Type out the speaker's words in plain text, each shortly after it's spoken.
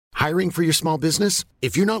Hiring for your small business?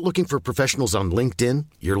 If you're not looking for professionals on LinkedIn,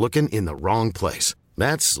 you're looking in the wrong place.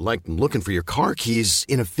 That's like looking for your car keys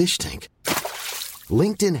in a fish tank.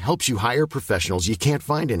 LinkedIn helps you hire professionals you can't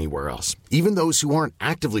find anywhere else, even those who aren't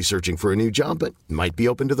actively searching for a new job but might be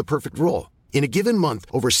open to the perfect role. In a given month,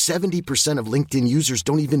 over 70% of LinkedIn users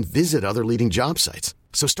don't even visit other leading job sites.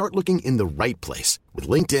 So start looking in the right place. With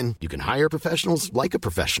LinkedIn, you can hire professionals like a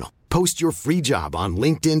professional. Post your free job on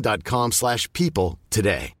linkedin.com/people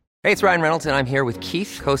today. Hey, it's Ryan Reynolds, and I'm here with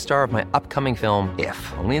Keith, co-star of my upcoming film, If,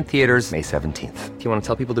 only in theaters May 17th. Do you want to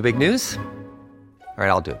tell people the big news? All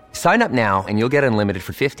right, I'll do it. Sign up now and you'll get unlimited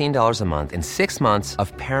for $15 a month and 6 months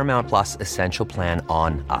of Paramount Plus Essential Plan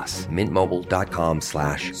on us.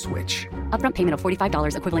 MintMobile.com/switch. Upfront payment of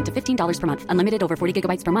 $45 equivalent to $15 per month. Unlimited over 40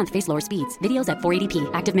 gigabytes per month. Face lower speeds. Videos at 480p.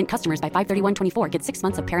 Active Mint customers by 531.24 get 6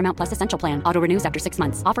 months of Paramount Plus Essential Plan. Auto renews after 6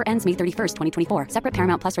 months. Offer ends May 31st, 2024. Separate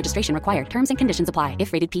Paramount Plus registration required. Terms and conditions apply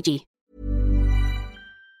if rated PG.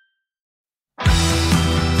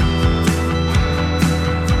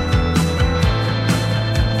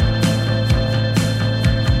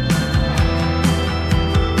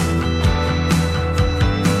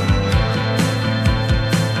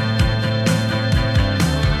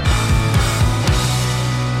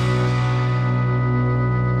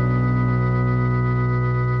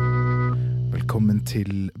 Velkommen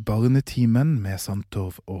til Barnetimen med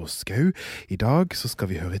Sandtorv og Skau. I dag så skal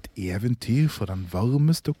vi høre et eventyr fra den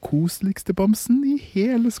varmeste og koseligste bamsen i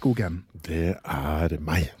hele skogen. Det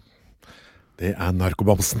meg. Det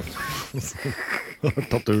narkobamsen.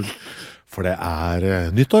 Tatt turen. For det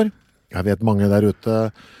nyttår. Jeg vet mange der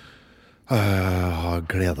ute har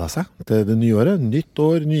gledet seg til det nye året. Nytt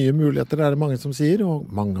år, nye muligheter det mange som sier, og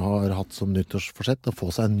mange har hatt som nyttårsforsett å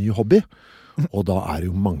få seg en ny hobby. Og da det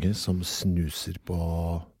jo mange som snuser på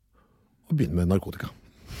å begynne med narkotika.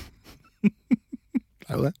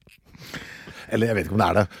 Det jo det. Eller jeg vet ikke om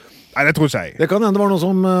det det. Nei, det tror ikke jeg. Det kan hende det var noen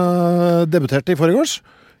som debuterte i forrige.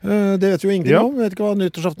 Det vet jo ingenting om. Jeg vet ikke hva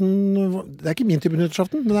nyttårsaften... Det ikke min type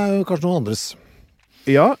nyttårsaften, men det jo kanskje noen andres.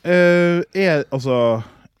 Ja,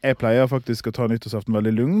 jeg pleier faktisk å ta nyttårsaften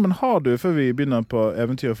veldig lugn, men har du, før vi begynner på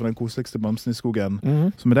eventyret for den koseligste bamsen i skogen,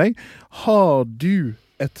 som deg, har du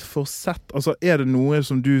et forsett, det noe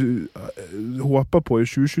som du håper på i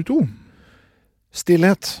 2022?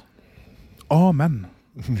 Stillhet. Amen.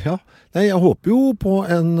 Ja, nei, jeg håper jo på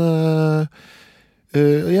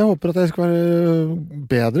jeg håper at jeg skal være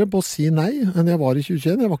bedre på å si nei enn jeg var i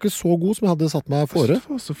 2021. Jeg var ikke så god som jeg hadde satt meg fore.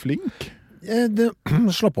 Du var så flink. Det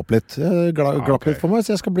slapp opp litt. Glapp litt for meg,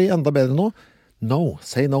 så jeg skal bli enda bedre nå. No,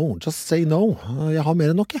 say no, just say no. Jeg har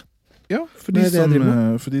mer enn nok, jeg. Ja, for de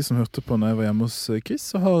som hørte på når jeg var hjemme hos Chris,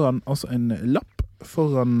 så har han altså en lapp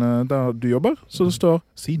foran der du jobber, så det står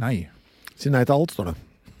 «Si nei». Si nei til alt, står det.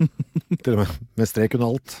 Til og med strek under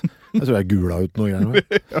alt. Jeg tror jeg gula ut noe greier.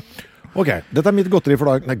 Ja. Ok, dette mitt godteri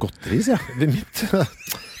for dagen. Nei, godteri, sier jeg. Det mitt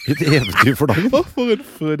eventyr for dagen. For en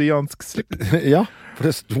freudiansk slipp. Ja, for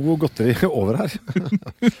det sto godteri over her.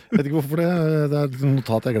 Jeg vet ikke hvorfor det. Det et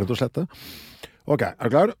notat jeg glemte å slette. Ok,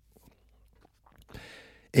 du klar?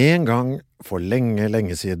 En gang for lenge,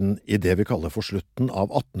 lenge siden, i det vi kaller for slutten av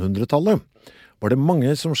 1800-tallet, var det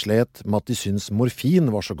mange som slet med at de syntes morfin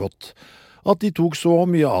var så godt, at de tok så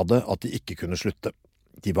mye av det at de ikke kunne slutte.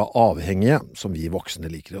 De var avhengige, som vi voksne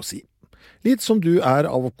liker å si. Litt som du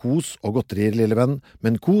av kos og godterier, lille venn,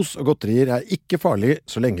 men kos og godterier ikke farlig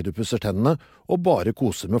så lenge du pusser tennene og bare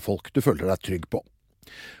koser med folk du føler deg trygg på.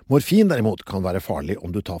 Morfin derimot kan være farlig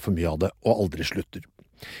om du tar for mye av det og aldri slutter.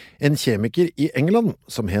 En kjemiker i England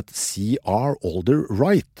som het C.R. Alder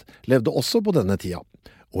Wright levde også på denne tida,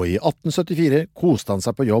 og i 1874 koste han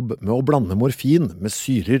seg på jobb med å blande morfin med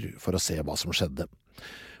syrer for å se hva som skjedde.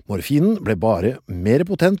 Morfinen ble bare mer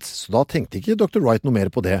potent, så da tenkte ikke Dr. Wright noe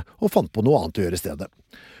mer på det og fant på noe annet å gjøre i stedet.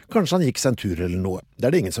 Kanskje han gikk seg en tur eller noe,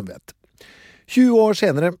 det det ingen som vet. 20 år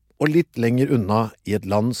senere, og litt lenger unna i et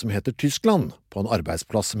land som heter Tyskland, på en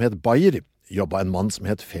arbeidsplass som het Bayer, jobbet en mann som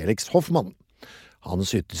het Felix Hoffmann. Han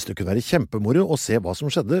syntes det kunne være kjempemoro å se hva som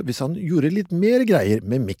skjedde hvis han gjorde litt mer greier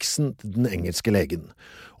med miksen til den engelske legen.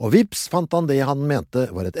 Og vips fant han det han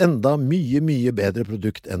mente var et enda mye bedre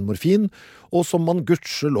produkt enn morfin, og som man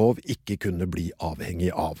gudskjelov ikke kunne bli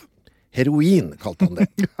avhengig av. Heroin kalte han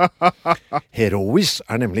det. Heroisch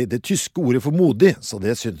nemlig det tyske ordet for modig, så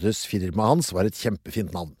det syntes firmaet hans var et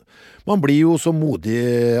kjempefint navn. Man blir jo så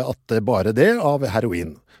modig at det bare det av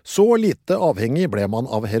heroin. Så lite avhengig ble man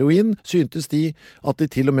av heroin, syntes de at de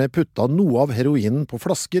til og med putta noe av heroinen på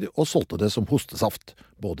flasker og solgte det som hostesaft,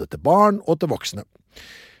 både til barn og til voksne.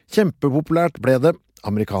 Kjempepopulært ble det,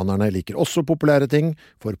 Amerikanerne liker også populære ting,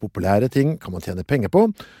 for populære ting kan man tjene penger på,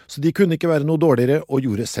 så de kunne ikke være noe dårligere og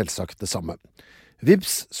gjorde selvsagt det samme.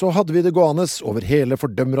 Vips, så hadde vi det gående over hele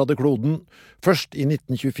fordømrede kloden. Først i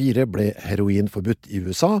 1924 ble heroin forbudt i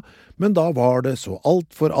USA, men da var det så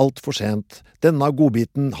alt for sent. Denne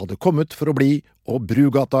godbiten hadde kommet for å bli, og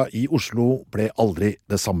Brugata i Oslo ble aldri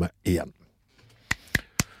det samme igjen.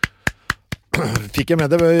 Fikk jeg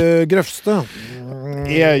med det Grøfste?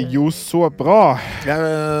 Jo så bra.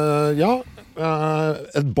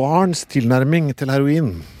 Et barns tilnærming til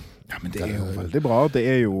heroin. Ja, men det jo veldig bra. Det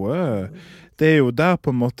er jo der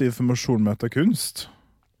på en måte informasjon møter kunst.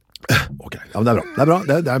 Ok, ja, men det er bra.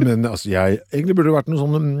 Men altså, egentlig burde det vært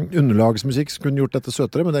noen sånn underlagsmusikk som kunne gjort dette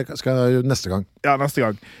søtere, men det skal jeg gjøre neste gang. Ja, neste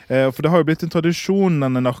gang. For det har jo blitt en tradisjon,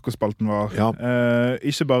 denne narkospalten var. Ja.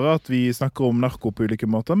 Ikke bare at vi snakker om narko på ulike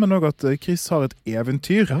måter, men også at Chris har et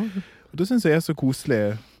eventyr. Ja. Og det synes jeg så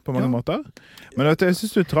koselig på mange måter. Men jeg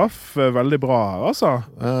synes du traff veldig bra her, altså.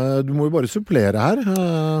 Du må jo bare supplere her.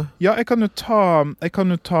 Ja, jeg kan jo ta,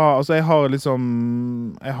 altså jeg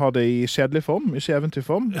har det i kjedelig form, ikke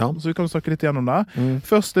eventyrform, så vi kan snakke litt igjennom det.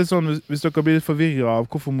 Først litt sånn, hvis dere blir forvirret av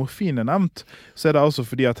hvorfor morfin nevnt, så det altså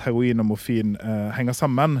fordi at heroin og morfin henger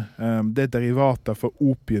sammen. Det derivater for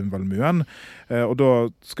opiumvalmuen, og da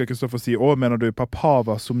skal Kristoffer si, mener du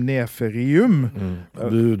Papaver somniferium?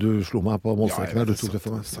 Du slo meg på målstreken her, du tok det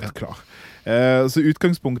for meg. Satt klar. Så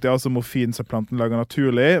utgangspunktet altså morfin som planten lager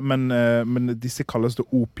naturlig, men disse kalles det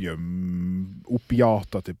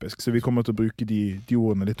opiater typisk, så vi kommer til å bruke de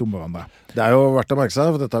ordene litt om hverandre. Det jo verdt å merke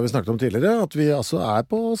seg, for dette har vi snakket om tidligere, at vi altså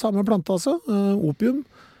på samme plante altså, opium.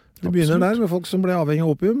 Det begynner der med folk som ble avhengig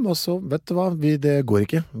av opium, og så, vet du hva, det går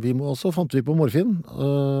ikke. Fant vi på morfin,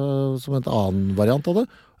 som en annen variant av det.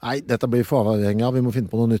 Nei, dette blir for avhengig av, vi må finne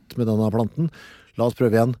på noe nytt med denne planten. La oss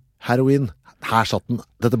prøve igjen. Heroin. Her satt den.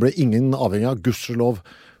 Dette ble ingen avhengig av, gudskjelov.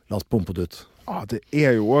 La oss pumpe det ut. Det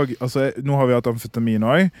jo også, altså, nå har vi hatt amfetamin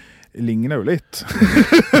også. Det ligner jo litt.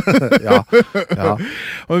 ja.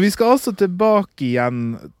 Og vi skal altså tilbake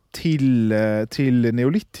igjen til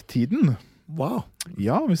neolittiden. Wow.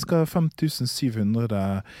 Ja, vi skal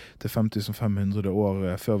 5700 til 5500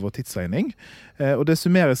 år før vår tidsregning. Og det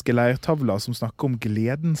sumeriske leirtavler som snakker om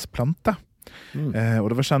gledens plante. Og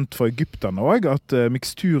det var kjent for Egypterne også at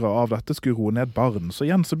miksturer av dette skulle roe ned barn. Så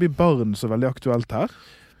igjen så blir barn så veldig aktuelt her.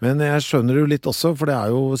 Men jeg skjønner det jo litt også, for det er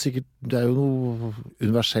jo noe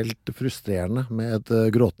universelt frustrerende med et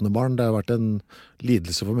gråtende barn. Det har vært en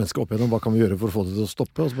lidelse for mennesker opp igjennom. Hva kan vi gjøre for å få det til å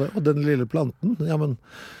stoppe? Og så bare, den lille planten,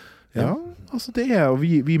 Ja, altså det og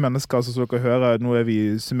vi mennesker, altså, som dere hører, nå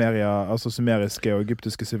vi sumeriske og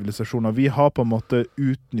egyptiske sivilisasjoner, vi har på en måte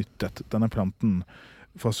utnyttet denne planten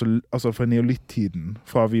fra neolittiden,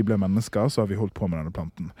 fra vi ble mennesker, så har vi holdt på med denne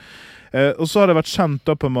planten. Og så har det vært kjent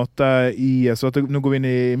da på en måte nå går vi inn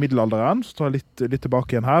i middelalderen, så tar jeg litt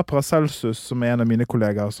tilbake igjen her. Paracelsus, som en av mine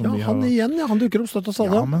kollegaer som vi har... han dukker opp støtt og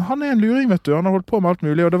stadig. Ja, men han en luring, vet du. Han har holdt på med alt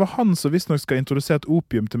mulig, og det var han som visst nok skal introdusere et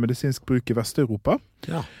opium til medisinsk bruk i Vest-Europa.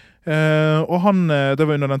 Ja. Og det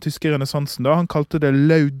var under den tyske renessansen da, han kalte det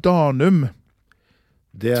laudanum.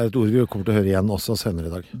 Det et ord vi kommer til å høre igjen også senere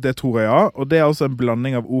i dag. Det tror jeg, ja. Og det altså en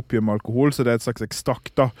blanding av opium og alkohol, så det et slags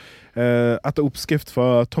ekstrakt da. Etter oppskrift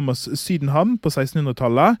fra Thomas Sydenham på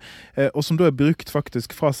 1600-tallet, og som da brukt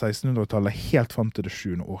faktisk fra 1600-tallet helt frem til det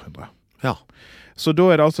 7. århundre. Ja. Så da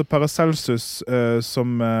det altså Paracelsus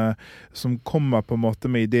som kommer på en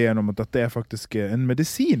måte med ideen om at dette faktisk en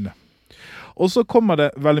medisin. Og så kommer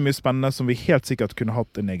det veldig mye spennende som vi helt sikkert kunne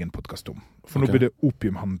hatt en egen podcast om. For nå blir det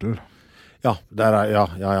opiumhandel. Ja,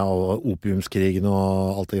 og opiumskrigen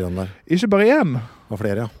og alt det grann der. Ikke bare én. Og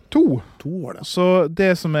flere, ja. 2. 2 var det. Så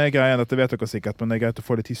det som greien, dette vet dere sikkert, men det greit å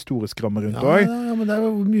få litt historisk ramme rundt også. Ja, men det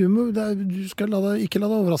jo mye, du skal ikke la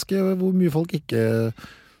deg overraske hvor mye folk ikke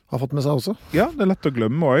har fått med seg også. Ja, det lett å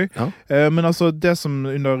glemme også. Ja. Men altså, det som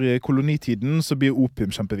under kolonitiden, så blir opium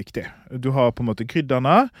kjempeviktig. Du har på en måte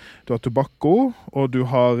krydderne, du har tobakko, og du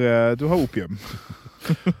har opium.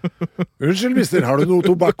 Unnskyld, mister, har du noe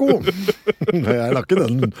tobakko? Nei, jeg lar ikke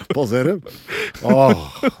den passere. Nå har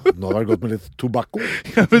det vært godt med litt tobakko.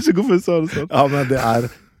 Jeg vet ikke hvorfor jeg sa det sånn. Ja, men det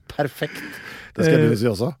perfekt. Det skal jeg si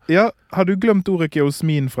også. Ja, har du glemt ordet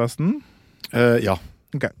geosmin, forresten? Ja.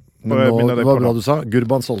 Ok. Det var bra du sa.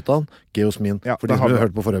 Gurban Sultan, geosmin. Ja, for de som har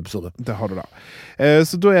hørt på forrige episode. Det har du da.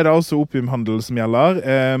 Så da det altså opiumhandel som gjelder.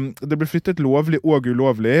 Det ble flyttet lovlig og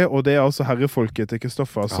ulovlig, og det altså herrefolket til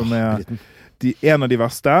Kristoffer som en av de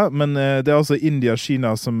verste, men det altså India og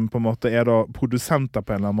Kina som på en måte da produsenter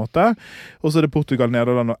på en eller annen måte. Og så det Portugal,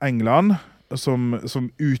 Nederland og England. som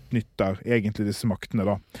utnytter egentlig disse maktene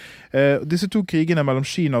da. Disse to krigene mellom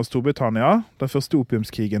Kina og Storbritannia, den første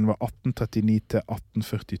opiumskrigen var 1839 til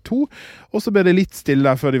 1842, og så ble det litt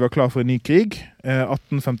stille før de var klar for en ny krig,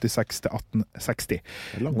 1856 til 1860.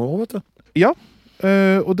 Det lange år, vet du. Ja,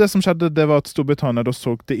 og det som skjedde, det var at Storbritannia da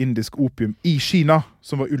solgte indisk opium i Kina,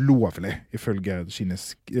 som var ulovlig, ifølge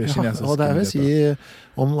kinesiske og det vil si,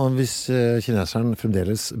 hvis kineseren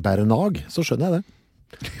fremdeles bærer nag, så skjønner jeg det.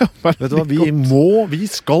 Ja, vet du hva, vi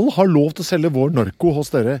skal ha lov til å selge vår narko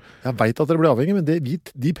hos dere. Jeg vet at dere blir avhengig, men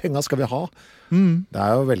de pengene skal vi ha. Det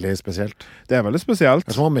er jo veldig spesielt. Det er veldig spesielt.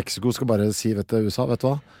 Det er som om Mexico skal bare si, vet du, USA, vet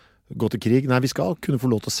du hva? Gå til krig. Nei, vi skal kunne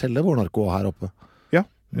få lov til å selge vår narko her oppe. Ja.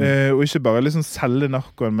 Og ikke bare liksom selge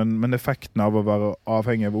narkoen, men effekten av å være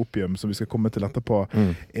avhengig av opium, som vi skal komme til etterpå,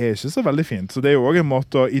 er ikke så veldig fint. Så det er jo også en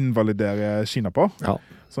måte å invalidere Kina på,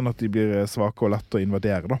 sånn at de blir svake og lette å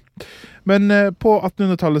invadere da. Men på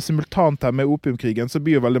 1800-tallet simultant her med opiumkrigen, så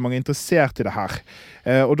blir jo veldig mange interessert i det her.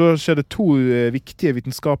 Og da skjer det to viktige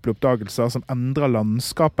vitenskapelige oppdagelser som endrer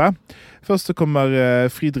landskapet. Først så kommer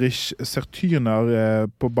Friedrich Sertürner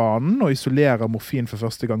på banen og isolerer morfin for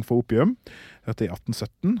første gang for opium. Dette i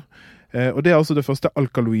 1817. Og det er altså det første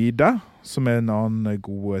alkaloidet, som er en annen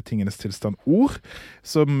god tingenes tilstand ord,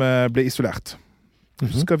 som ble isolert.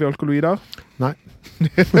 Husker vi alkaloider? Nei.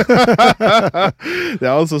 Det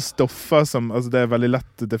er altså stoffer som, altså det er en veldig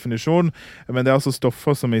lett definisjon, men det er altså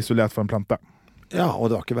stoffer som er isolert fra en plante. Ja, og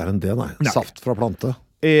det var ikke verre enn det, nei. Saft fra plante.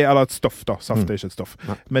 Eller et stoff da, saft er ikke et stoff.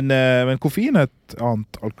 Men koffein er et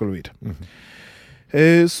annet alkaloid.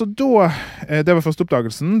 Så da, det var første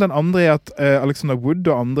oppdagelsen. Den andre er at Alexander Wood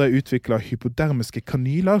og andre utvikler hypodermiske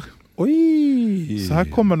kanyler. Oi! Så her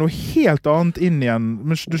kommer noe helt annet inn igjen.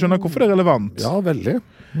 Men du skjønner hvorfor det er relevant? Ja, veldig.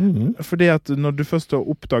 Fordi at når du først har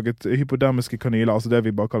oppdaget hypodermiske kanyler, altså det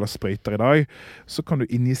vi bare kaller sprøyter i dag, så kan du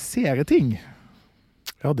injisere ting.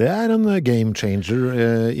 Ja, det er en game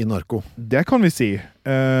changer i narko. Det kan vi si.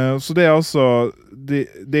 Så det er altså, det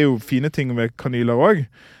er jo fine ting med kanyler også.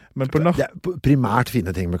 Men på det er primært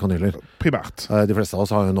fine ting med kanyler. Primært. De fleste av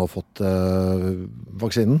oss har jo nå fått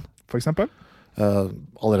vaksinen. For eksempel?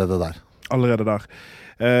 Allerede der. Allerede der.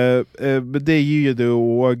 Det gir det jo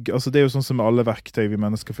også, altså det er jo sånn som med alle verktøy vi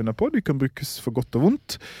mennesker finner på, de kan brukes for godt og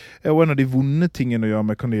vondt. Og en av de vonde tingene å gjøre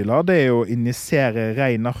med kanyler, det er å injisere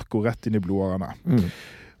ren narko rett inn i blodårene.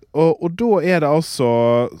 Og da er det altså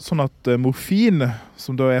sånn at morfin,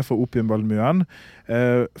 som da er for opiumvalmuen,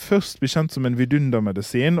 først blir kjent som en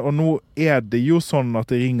vidundermedisin, og nå er det jo sånn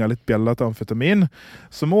at det ringer litt bjeller til amfetamin,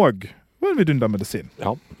 som også var en vidundermedisin.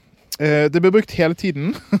 Ja. Det ble brukt hele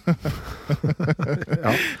tiden,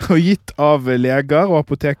 og gitt av leger og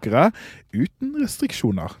apotekere uten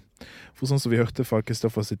restriksjoner. For sånn som vi hørte fra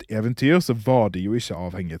Kristoffer sitt eventyr, så var det jo ikke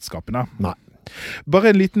avhengighetsskapende. Nei.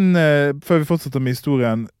 Bare en liten, før vi fortsetter med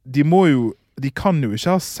historien, de kan jo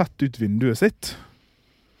ikke ha sett ut vinduet sitt.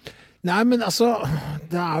 Nei, men altså,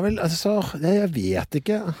 det er vel, altså, jeg vet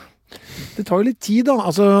ikke. Det tar jo litt tid da,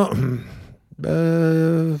 altså,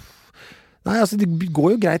 nei, altså, det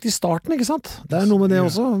går jo greit i starten, ikke sant? Det er noe med det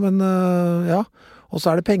også, men ja. Og så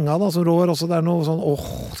er det penger da, som rår også, det er noe sånn,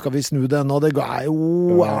 skal vi snu det nå? Det er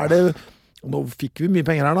jo, nå fikk vi mye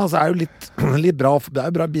penger her da, så er det jo litt bra, det er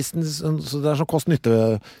jo bra business, så det er sånn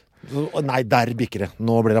kost-nytte. Nei, der bikker det.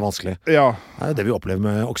 Nå blir det vanskelig. Ja. Det er jo det vi opplever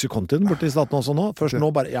med Oxycontin borte i staten også nå. Først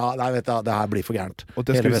nå bare, nei, vet du, det her blir for gærent.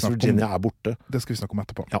 Hele West Virginia er borte. Det skal vi snakke om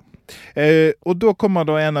etterpå. Ja. Og da kommer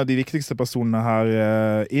da en av de viktigste personene her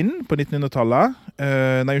inn på 1900-tallet.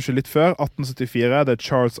 Nei, unnskyld, litt før, 1874. Det er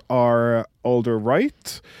Charles R.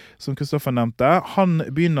 Alder-Wright, som Kristoffer nevnte. Han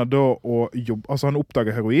begynner da å jobbe, altså han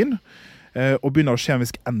oppdager heroin, og begynner å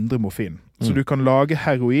kjemisk endre morfin. Så du kan lage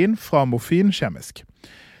heroin fra morfin kjemisk.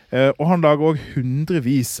 Og han lager også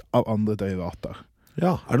hundrevis av andre derivater.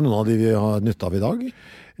 Ja, er det noen av de vi har nytte av i dag?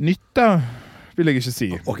 Nytte vil jeg ikke si.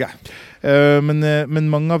 Ok. Men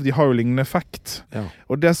mange av de har jo lignende effekt. Ja.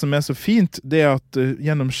 Og det som er så fint, det er at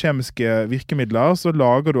gjennom kjemiske virkemidler så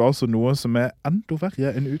lager du altså noe som er enda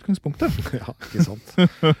verre enn utgangspunktet. Ja, ikke sant.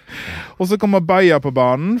 Og så kommer Bayer på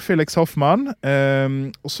banen, Felix Hoffmann,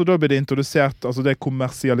 og så da blir det introdusert, altså det er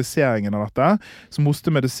kommersialiseringen av dette, som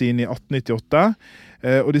hostemedisin i 1898,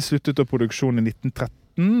 og de sluttet av produksjonen i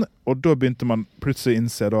 1913, og da begynte man plutselig å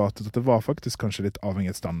innse da at dette var faktisk kanskje litt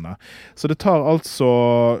avhengighetsdannende. Så det tar altså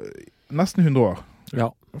nesten 100 år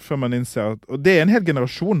før man innser at, og det er en hel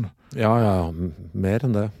generasjon. Ja, mer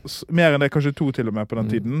enn det. Mer enn det, kanskje 2 til og med på den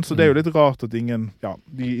tiden. Så det er jo litt rart at ingen,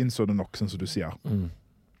 de innså det nok, sånn som du sier.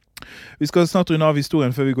 Vi skal snart runde av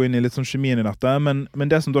historien før vi går inn i litt sånn kjemien i dette, men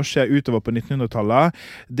det som da skjer utover på 1900-tallet,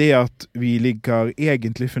 det at vi ligger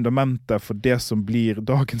egentlig fundamentet for det som blir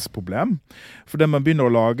dagens problem. For det man begynner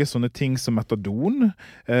å lage sånne ting som metadon,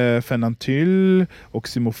 fenantyl,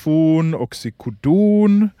 oxymorfon,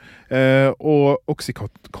 oxycodon og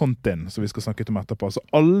oxycontin, som vi skal snakke om etterpå. Så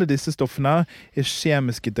alle disse stoffene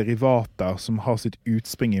kjemiske derivater som har sitt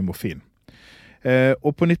utspring i morfin.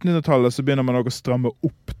 Og på 1900-tallet så begynner man også å stramme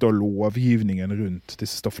opp da lovgivningen rundt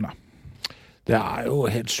disse stoffene. Det jo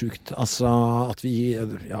helt sykt, altså at vi,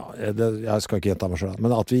 jeg skal ikke gjenta meg selv,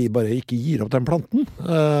 men at vi bare ikke gir opp den planten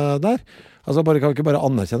der. Altså kan vi ikke bare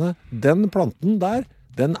anerkjenne, den planten der,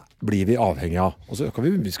 den blir vi avhengig av. Og så kan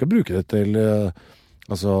vi skal bruke det til,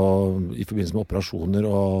 altså i forbindelse med operasjoner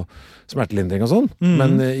og smertelindring og sånn,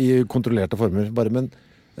 men i kontrollerte former, men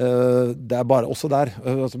det bare også der,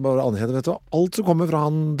 altså bare anerkjenne, vet du hva, alt som kommer fra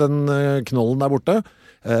den knollen der borte,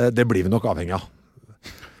 det blir vi nok avhengig av.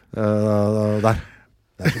 Der.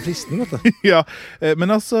 Det så fristende, vet du. Ja,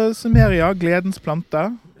 men altså, Sumeria, gledens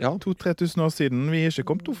plante, ja. 2-3 tusen år siden, vi ikke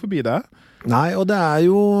kommet forbi det. Nei, og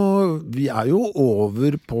vi jo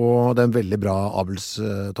over på den veldig bra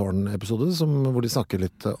Abelstårn-episode, hvor de snakker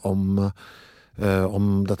litt om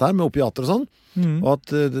dette her med opiater og sånn, og at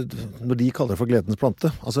når de kaller det for gledens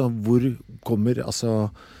plante, altså hvor kommer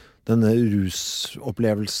denne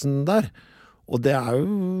rusopplevelsen der? Og det jo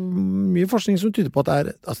mye forskning som tyder på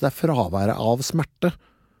at det fraværet av smerte.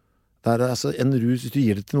 Det en rus, hvis du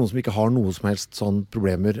gir det til noen som ikke har noe som helst sånn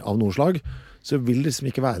problemer av noe slag, så vil det liksom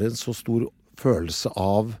ikke være en så stor følelse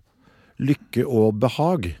av lykke og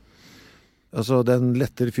behag. Altså den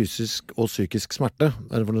letter fysisk og psykisk smerte,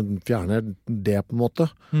 for den fjerner det på en måte,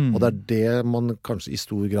 og det det man kanskje i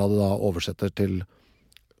stor grad da oversetter til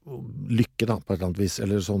lykke da, på et eller annet vis,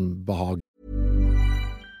 eller sånn behag.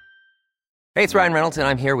 Hey, it's Ryan Reynolds, and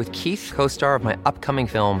I'm here with Keith, co-star of my upcoming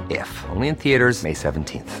film, If, only in theaters May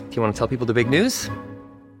 17th. Do you want to tell people the big news?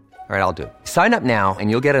 All right, I'll do it. Sign up now and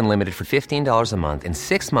you'll get unlimited for $15 a month and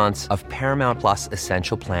 6 months of Paramount Plus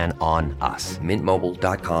Essential Plan on us.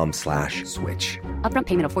 MintMobile.com/switch. Upfront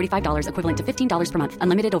payment of $45 equivalent to $15 per month.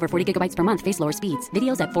 Unlimited over 40 gigabytes per month. Face lower speeds.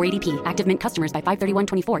 Videos at 480p. Active Mint customers by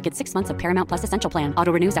 531.24 get 6 months of Paramount Plus Essential Plan.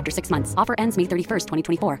 Auto renews after 6 months. Offer ends May 31st,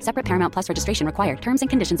 2024. Separate Paramount Plus registration required. Terms and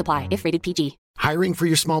conditions apply if rated PG. Hiring for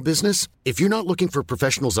your small business? If you're not looking for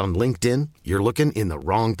professionals on LinkedIn, you're looking in the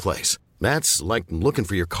wrong place. That's like looking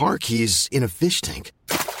for your car keys in a fish tank.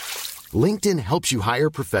 LinkedIn helps you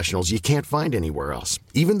hire professionals you can't find anywhere else,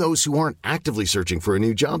 even those who aren't actively searching for a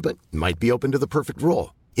new job but might be open to the perfect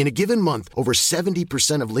role. In a given month, over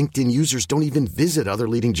 70% of LinkedIn users don't even visit other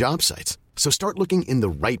leading job sites. So start looking in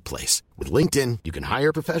the right place. With LinkedIn, you can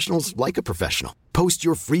hire professionals like a professional. Post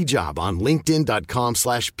your free job on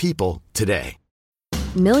linkedin.com/people today.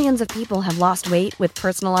 Millions of people have lost weight with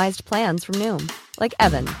personalized plans from Noom. Like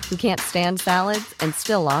Evan, who can't stand salads and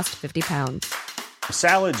still lost 50 pounds.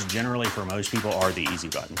 Salads generally for most people are the easy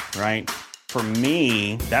button, right? For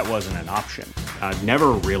me, that wasn't an option. I never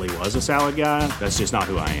really was a salad guy. That's just not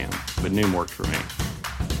who I am. But Noom worked for me.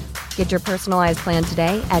 Get your personalized plan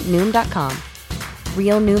today at Noom.com.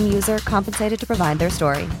 Real Noom user compensated to provide their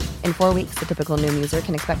story. In 4 weeks, the typical Noom user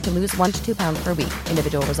can expect to lose 1 to 2 pounds per week.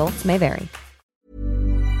 Individual results may vary.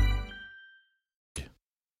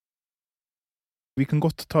 Vi kan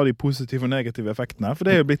godt ta de positive og negative effektene, for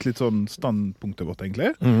det jo blitt litt sånn standpunktet vårt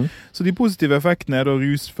egentlig. Så de positive effektene da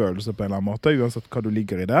rusfølelse på en eller annen måte, uansett hva du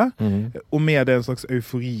ligger i det, og med det en slags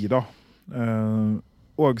eufori da.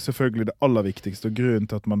 Og selvfølgelig det aller viktigste, og grunnen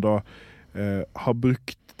til at man da har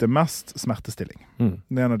brukt det mest smertestilling.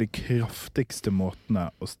 Det en av de kraftigste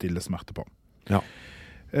måtene å stille smerte på. Ja.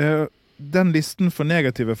 Den listen for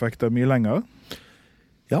negative effekter mye lenger.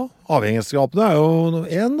 Ja, avhengighetsskapene jo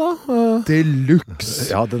en da. Deluxe.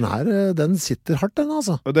 Ja, den sitter hardt den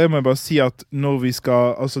altså. Og det må jeg bare si at når vi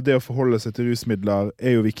skal, altså det å forholde seg til rusmidler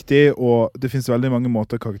jo viktig, og det finnes veldig mange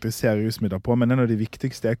måter å karakterisere rusmidler på, men en av de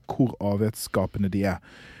viktigste hvor avhengighetsskapene de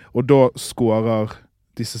Og da skårer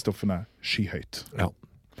disse stoffene skyhøyt. Ja.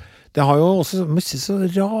 Det har jo også så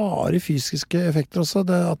rare fysiske effekter også,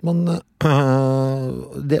 det at man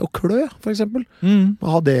det å klø, for eksempel. Man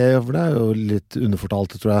har det, for det jo litt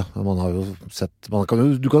underfortalt, tror jeg. Man har jo sett,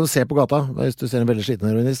 du kan jo se på gata, hvis du ser en veldig sliten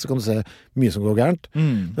heroinist, så kan du se mye som går gærent.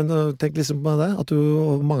 Men tenk liksom på det, at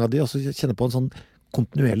mange av de også kjenner på en sånn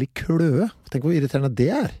kontinuerlig kløe. Tenk hvor irriterende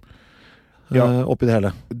det oppi det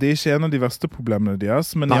hele. Det er ikke en av de verste problemene deres,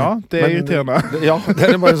 men ja, det er irriterende. Ja, det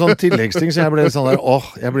er bare en sånn tilleggsting, så jeg blir sånn der,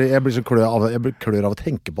 jeg blir så klør av å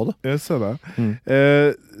tenke på det. Jeg ser det.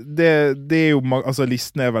 Det er jo, altså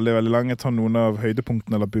listen er veldig, veldig lang. Jeg tar noen av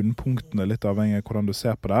høydepunktene eller bunnpunktene, litt avhengig av hvordan du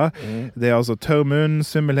ser på det. Det er altså tørr munn,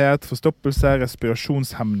 svimmelhet, forstoppelse,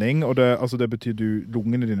 respirasjonshemning, og det betyr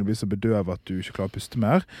lungene dine blir så bedøvet at du ikke klarer å puste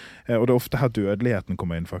mer. Og det er ofte her dødeligheten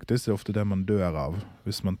kommer inn faktisk. Det er ofte det man dør av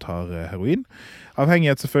hvis man tar heroin.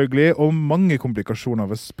 Avhengighet selvfølgelig, og mange komplikasjoner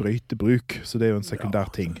ved sprøytebruk, så det er jo en sekundær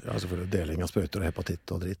ting. Ja, selvfølgelig deling av sprøyter og hepatitt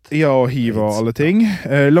og dritt. Ja, og hiv og alle ting.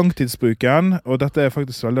 Langtidsbruken, og dette er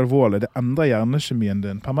faktisk veldig alvorlig, det endrer hjernekjemien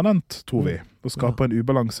din permanent, tror vi, og skaper en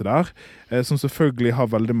ubalanse der, som selvfølgelig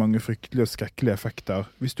har veldig mange fryktelige og skrekkelige effekter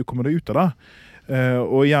hvis du kommer deg ut av det.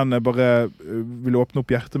 Og igjen, jeg bare vil åpne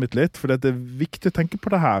opp hjertet mitt litt, for det er viktig å tenke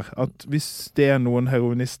på det her, at hvis det er noen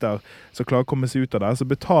heroinister som klarer å komme seg ut av det, så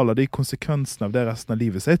betaler de konsekvensene av det resten av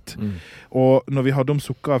livet sitt. Og når vi hadde om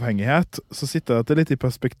sukkeravhengighet, så sitter dette litt i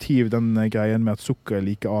perspektiv, den greien med at sukker er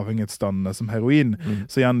like avhengighetsdannende som heroin,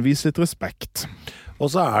 så igjen, vis litt respekt. Og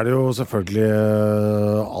så er det jo selvfølgelig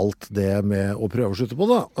alt det med å prøve å slutte på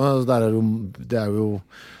da.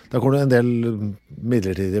 Der kommer det en del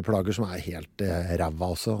midlertidige plager som er helt ræva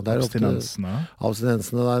også. Det er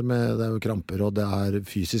abstinensene der, det er jo kramper, og det er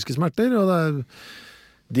fysiske smerter, og det er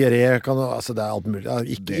diaré, altså det er alt mulig.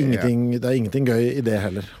 Det er ingenting gøy i det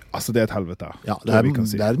heller. Altså det er et helvete. Ja, det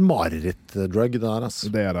er et mareritt-drug det der, altså.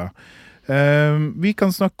 Det er det. Vi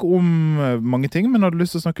kan snakke om mange ting, men har du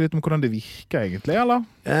lyst til å snakke litt om hvordan det virker egentlig, eller?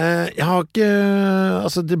 Jeg har ikke,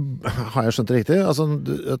 altså har jeg skjønt det riktig? Altså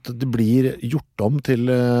at det blir gjort om til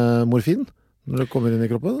morfin når det kommer inn i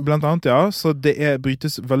kroppen? Blant annet, ja. Så det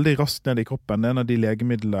brytes veldig raskt ned i kroppen. Det er en av de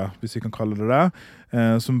legemidler, hvis vi kan kalle det det,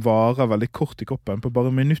 som varer veldig kort i kroppen. På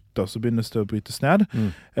bare minutter så begynnes det å brytes ned.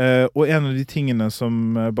 Og en av de tingene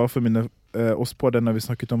som, bare for å minne oss på det når vi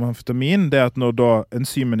snakket om amfetamin, det er at når da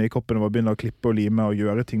enzymene i kroppen begynner å klippe og lime og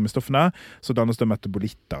gjøre ting med stoffene, så dannes det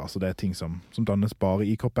metabolitter, altså det er ting som dannes bare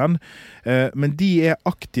i kroppen. Men de er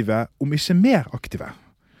aktive, om ikke mer aktive.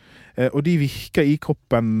 Og de virker i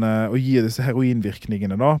kroppen og gir disse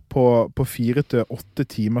heroinvirkningene da, på 4 til 8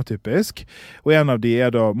 timer typisk. Og en av de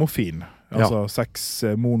er da morfin, altså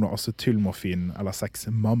 6-monoacetylmorfin, eller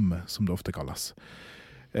 6-MAM, som det ofte kalles.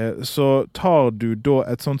 Så tar du da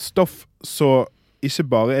et sånt stoff, så ikke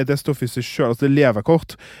bare er det stoff i seg selv, altså det lever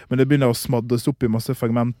kort, men det begynner å smadres opp i masse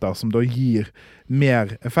fragmenter som da gir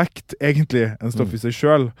mer effekt, egentlig, enn stoff i seg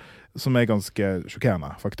selv, som er ganske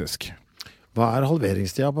sjokkerende, faktisk. Hva er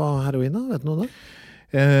halveringstida på heroin da? Vet du noe om det?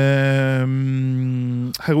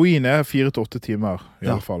 Heroin er 4 til 8 timer, i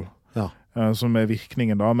alle fall. Som er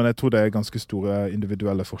virkningen da, men jeg tror det er ganske store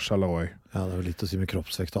individuelle forskjeller også. Ja, det er jo litt å si med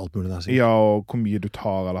kroppsvekt og alt mulig der. Ja, og hvor mye du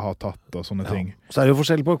tar eller har tatt og sånne ting. Så er det jo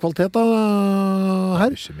forskjell på kvalitet da,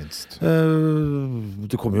 her. Ikke minst.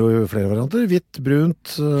 Det kommer jo i flere varianter. Hvitt,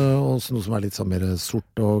 brunt, og noe som er litt sånn mer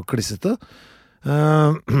sort og klissete.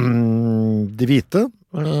 Det hvite,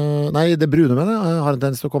 det brune mener jeg, har en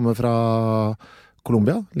tendens til å komme fra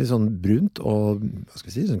Colombia, litt sånn brunt og hva skal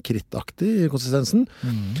vi si, sånn krittaktig i konsistensen.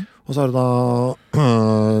 Og så har du da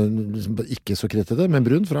ikke så krittete, men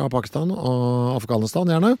brun fra Pakistan og Afghanistan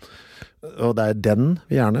gjerne. Og det er den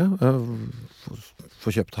vi gjerne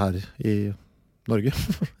får kjøpt her i Norge,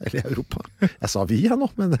 eller i Europa. Jeg sa vi her nå,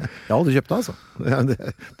 men jeg hadde kjøpt det altså.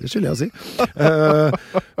 Det skylder jeg å si.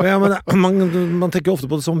 Man tenker ofte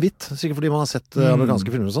på det som hvitt, sikkert fordi man har sett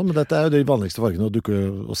amerikanske filmer og sånn, men dette er jo de vanligste fargene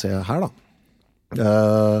å se her da.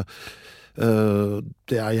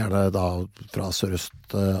 Det er gjerne da fra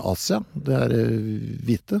Sørøst-Asia. Det er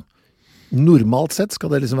hvite. Normalt sett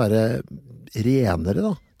skal det liksom være renere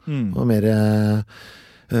da, og mer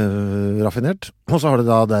raffinert. Og så har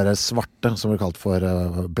det da det svarte, som blir kalt for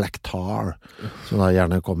black tar, som da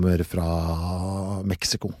gjerne kommer fra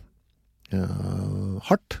Mexico.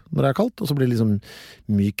 Hardt når det er kaldt, og så blir det liksom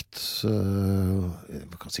mykt,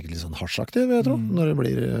 sikkert litt sånn harsjaktig, vil jeg tro, når det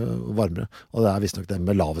blir varmere. Og det er visst nok det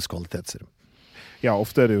med lavest kvalitet, sier de. Ja,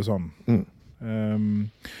 ofte er det jo sånn.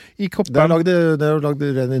 I kroppen... Det er jo lagd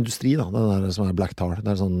ren industri, da, den der som er black tar. Det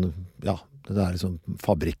er sånn, ja, det er liksom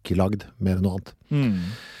fabrikklagd, mer enn noe annet.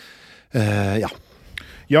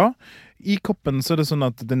 Ja, i kroppen så er det sånn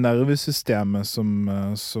at det nervesystemet som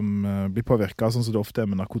blir påvirket, sånn som det ofte er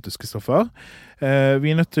med narkotiske stoffer.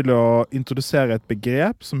 Vi er nødt til å introdusere et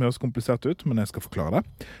begrep som høres komplisert ut, men jeg skal forklare det,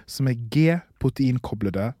 som er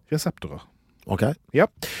G-proteinkoblede reseptorer. Ok. Ja,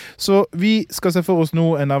 så vi skal se for oss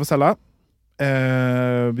nå en nervecelle.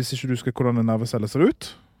 Hvis ikke du skal hvordan en nervecelle ser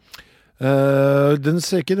ut. Den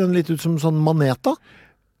ser ikke den litt ut som sånn manet da?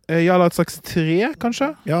 Ja, eller et slags tre, kanskje.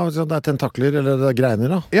 Ja, så det tentakler, eller det greiner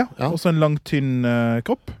da. Ja, og så en lang, tynn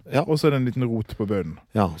kropp, Ja. og så er det en liten rot på bunnen.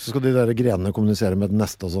 Ja, så skal de der grenene kommunisere med den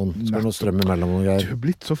neste og sånn. Så blir det noe strøm imellom og Du greier. er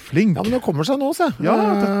blitt så flink. Ja, men det kommer seg nå, se. Ja,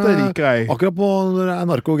 dette liker jeg. Akkurat på når det er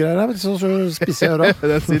narkogreier her, så spisser jeg øra.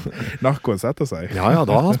 Det er siden narkoen setter seg. Ja,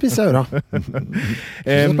 da spisser jeg øra.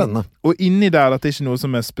 Det er så spennende. Og inni der, dette er ikke noe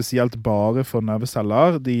som er spesielt bare for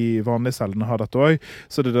nerveceller, de vanlige cellene har dette også,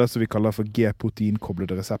 så det er det som vi kaller for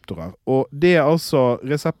G-proteinkoblede reseptorer. Og det er altså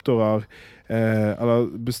reseptorer, eller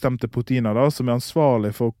bestemte proteiner da, som er ansvarlig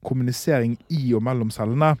for kommunisering i og mellom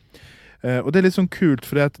cellene. Og det er litt sånn kult,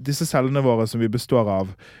 fordi at disse cellene våre som vi består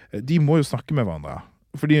av, de må jo snakke med hverandre.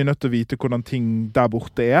 For de er nødt til å vite hvordan ting der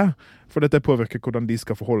borte er, for dette påvirker hvordan de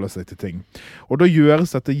skal forholde seg til ting. Og da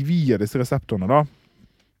gjøres dette via disse reseptorene da.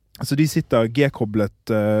 Så de sitter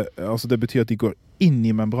G-koblet, altså det betyr at de går inn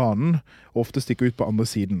i membranen, og ofte stikker ut på andre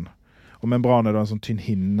siden. Og membranen er da en sånn tynn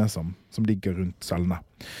hinne som ligger rundt cellene.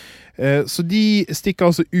 Så de stikker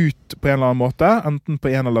altså ut på en eller annen måte, enten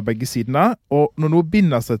på en eller begge sidene, og når noe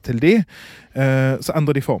binder seg til de, så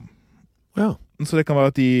endrer de form. Ja. Så det kan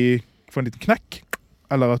være at de får en liten knekk,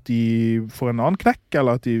 eller at de får en annen knekk,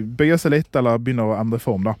 eller at de bøyer seg litt, eller begynner å endre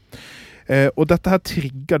form da. Og dette her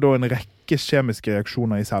trigger da en rekke kjemiske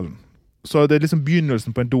reaksjoner i cellen. Så det er liksom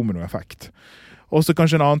begynnelsen på en dominoeffekt. Og så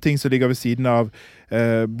kanskje en annen ting som ligger ved siden av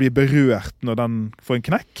blir berørt når den får en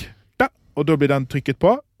knekk. Og da blir den trykket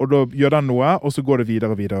på, og da gjør den noe, og så går det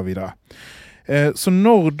videre og videre og videre. Så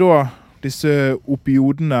når da disse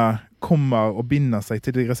opioidene kommer og binder seg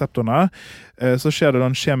til de reseptorene, så skjer det da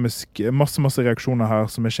en masse reaksjoner her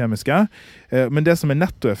som er kjemiske. Men det som er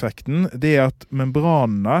nettoeffekten, det er at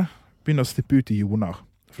membranene begynner å slippe ut ioner.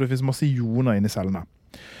 For det finnes masse ioner inne i cellene.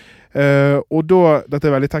 Og da, dette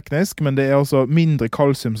er veldig teknisk, men det er altså mindre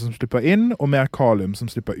kalsium som slipper inn, og mer kalium som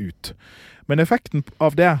slipper ut. Men effekten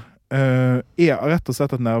av det er rett og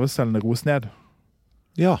slett at nervecellene roes ned.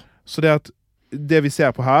 Ja. Så det vi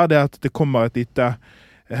ser på her, det er at det kommer et lite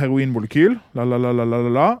heroinmolekyl,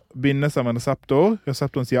 binder seg med en reseptor,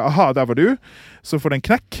 reseptoren sier, aha, der var du, så får det en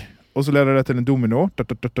knekk, og så leder det til en domino,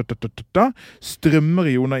 strømmer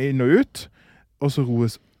ioner inn og ut, og så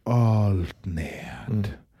roes alt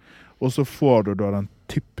ned. Og så får du da den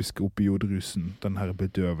typiske opioidrusen, den her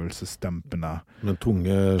bedøvelsesdempende, Den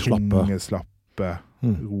tunge, slappe,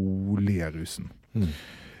 rolige rusen.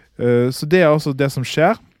 Så det er altså det som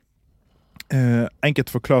skjer. Enkelt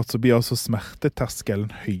forklart så blir altså smerteterskelen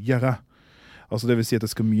høyere. Altså det vil si at det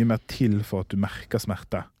skal mye mer til for at du merker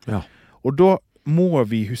smerte. Ja. Og da må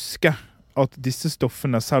vi huske at disse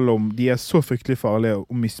stoffene, selv om de er så fryktelig farlige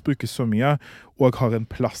og misbrukes så mye, og har en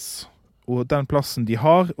plass. Og den plassen de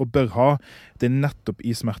har og bør ha, det er nettopp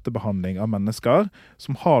i smertebehandling av mennesker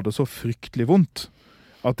som har det så fryktelig vondt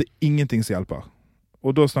at det er ingenting som hjelper.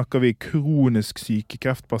 Og da snakker vi kronisk syke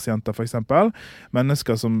kreftpasienter for eksempel,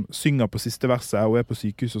 mennesker som synger på siste verset og er på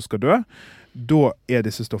sykehus og skal dø. Da er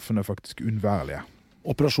disse stoffene faktisk unnværlige.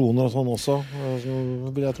 Operasjoner og sånn også,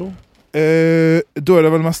 vil jeg tro. Da er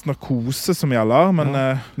det vel mest narkose som gjelder, men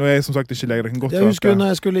nå er jeg som sagt ikke lege, det kan godt Jeg husker når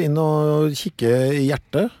jeg skulle inn og kikke i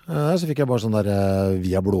hjertet, så fikk jeg bare sånn der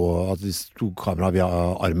via blå, at de tok kamera via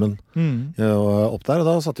armen opp der, og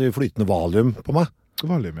da satte vi flytende valium på meg.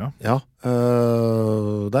 Valium, ja. Ja,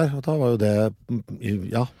 der, og da var jo det,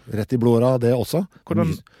 ja, rett i blåra det også.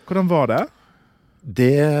 Hvordan var det?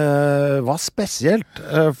 Det var spesielt,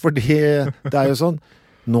 fordi det er jo sånn,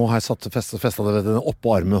 nå har jeg festet det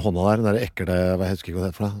oppå armen med hånda der, den der ekle, jeg husker ikke hva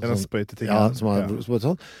det er for det. Den sprøytetingen. Ja, som er sprøytet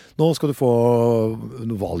sånn. Nå skal du få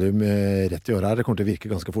noe valium rett i året her, det kommer til å virke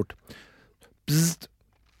ganske fort. Psst.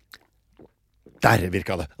 Der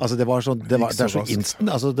virka det. Altså det var sånn, det er så instant.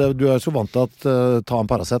 Altså du er så vant til at ta en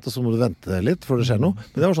Paracet, og så må du vente litt før det skjer noe.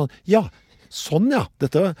 Men det var sånn, ja, sånn ja.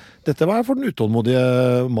 Dette var for den utålmodige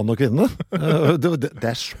mann og kvinne. Det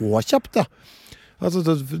er så kjapt, ja. Altså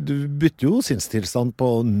du bytter jo sinnstilstand på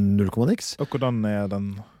 0,x. Og hvordan er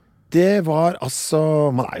den? Det var altså,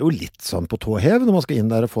 man er jo litt sånn på tåhev når man skal inn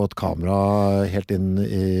der og få et kamera helt inn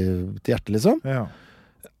til hjertet liksom. Ja.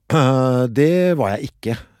 Det var jeg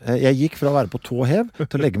ikke. Jeg gikk fra å være på tåhev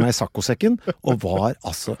til å legge meg i saccosekken, og var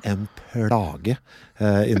altså en plage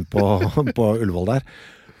inn på Ullevål der.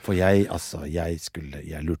 For jeg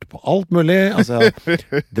lurte på alt mulig. Altså,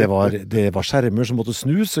 det var skjermer som måtte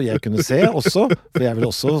snus, så jeg kunne se også. For jeg vil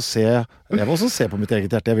også se på mitt eget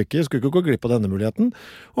hjerte. Jeg skulle ikke gå glipp av denne muligheten.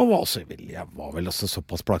 Og jeg var vel også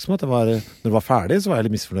såpass plagsom at når det var ferdig, så var jeg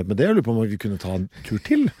litt misfornøyd med det. Jeg lurte på om vi kunne ta en tur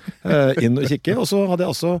til inn og kikke. Og så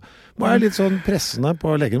var jeg litt sånn pressende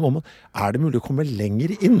på legen om, er det mulig å komme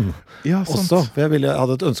lenger inn? Ja, sant. Også, for jeg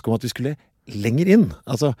hadde et ønske om at vi skulle lenger inn.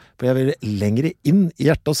 Altså, for jeg ville lenger inn i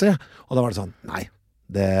hjertet å se. Og da var det sånn, nei,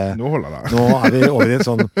 nå holder det. Nå vi over i et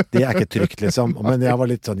sånn, det ikke trygt liksom. Men jeg var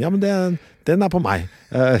litt sånn, ja, men den på meg.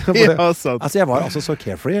 Sant. Altså, jeg var altså så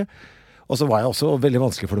carefree. Og så var jeg også veldig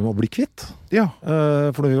vanskelig for dem å bli kvitt. Ja.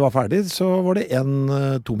 For når vi var ferdig, så var det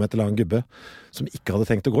en 2 meter lang gubbe som ikke hadde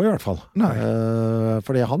tenkt å gå i hvert fall. Nei.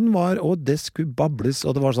 Fordi han var, og det skulle bables,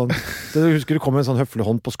 og det var sånn, jeg husker det kom en sånn høflig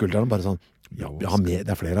hånd på skulderen, bare sånn, ja,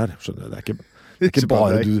 det er flere her, skjønner du, det er ikke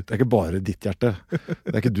bare du, det er ikke bare ditt hjerte.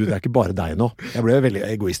 Det er ikke bare deg nå. Jeg ble veldig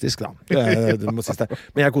egoistisk da. Det må sies det.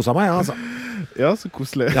 Men jeg koset meg, ja, altså. Ja, så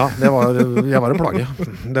koselig. Ja, jeg var en plage.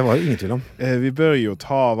 Det var jo ingen tvil om. Vi bør jo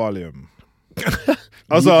ta valium.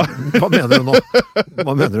 Altså Hva mener du nå?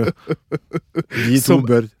 Hva mener du? Vi to som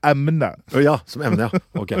bør emne. Ja, som emne, ja.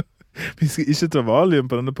 Ok. Vi skal ikke ta valium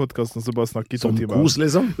på denne podcasten, så bare snakke i 2 timer. Som kos,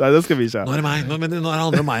 liksom? Nei, det skal vi ikke. Nå er det meg, nå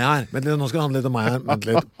handler det om meg her. Nå skal det handle litt om meg her. Vent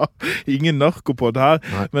litt. Ingen narkopod her,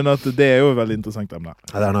 Nei. Men at det er jo et veldig interessant emne.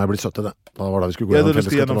 Nei, det er når jeg blir 70 det. Da var det vi skulle gå Ja, det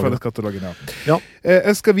skal gjennom felleskatalogen, Ja.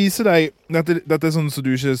 Jeg skal vise deg, dette er sånn som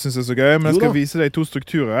du ikke synes er så gøy, men jeg skal vise deg 2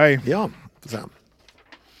 strukturer, jeg. Ja, få se.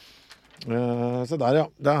 Se der, ja.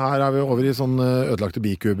 Her er vi over i sånn ødelagte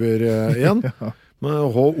bikuber igjen. Med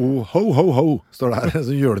ho, står det her.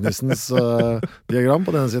 Så julenissens diagram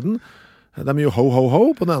på denne siden. Det er mye ho,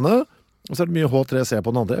 på den ene. Og så er det mye H3C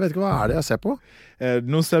på den andre. Jeg vet ikke hva er det jeg ser på.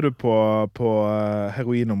 Nå ser du på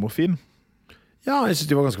heroin og morfin. Ja, jeg synes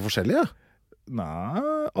de var ganske forskjellige. Nei,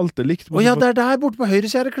 alt er likt. Åja, det er der borte på høyre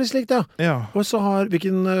kjære kliss likt, ja. Ja. Og så har,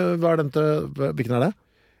 hvilken er det?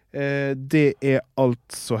 Det er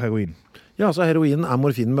altså heroin. Ja, så heroinen er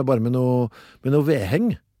morfinen bare med noe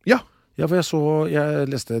vedheng. Ja. Ja, for jeg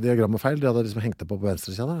leste diagrammet feil. De hadde liksom hengt det på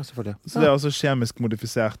venstre siden, selvfølgelig. Så det er altså kjemisk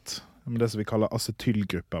modifisert med det som vi kaller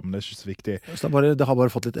acetylgrupper, men det er ikke så viktig. Så det har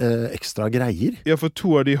bare fått litt ekstra greier. Ja, for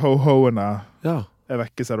 2 av de ho-hoene Ja. er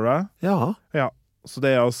vekke, ser du det? Ja. Ja, så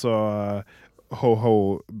det er altså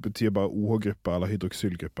ho-ho betyr bare OH-grupper eller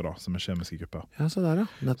hydroxylgrupper da, som er kjemiske grupper. Ja, så der, ja.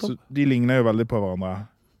 Nettopp. Så de ligner jo veldig på hverandre.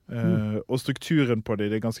 Og strukturen på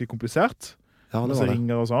det er ganske komplisert. Ja, det Masse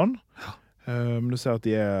ringer og sånn. Ja. Men du ser at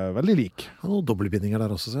de er veldig like. Ja, noen dobbeltbindinger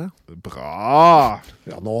der også, ser jeg. Bra!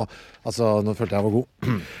 Ja, nå følte jeg var god.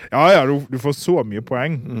 Ja, du får så mye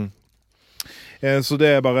poeng. Så det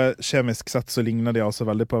er bare kjemisk sett så ligner de altså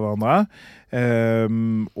veldig på hverandre,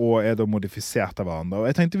 og er da modifisert av hverandre. Og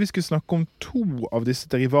jeg tenkte vi skulle snakke om 2 av disse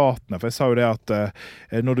derivatene, for jeg sa jo det at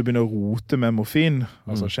når du begynner å rote med morfin,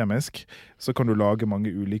 altså kjemisk, så kan du lage mange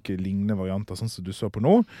ulike lignende varianter, sånn som du så på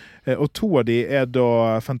nå. Og 2 av de er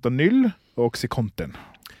da fentanyl og Oxycontin.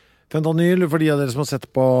 Fentanyl, for de av dere som har sett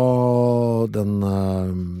på den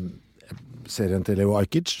serien til Leo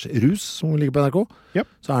Ajkic, Rus, som ligger på NRK, Ja.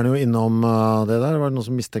 så er han jo innom det der. Var det noen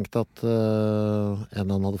som mistenkte at en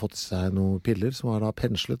av han hadde fått i seg noen piller som var da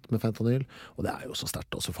penslet med fentanyl, og det er jo så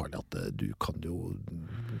sterkt og så farlig at du kan jo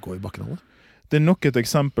gå i bakken av det. Det er nok et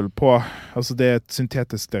eksempel på, altså det er et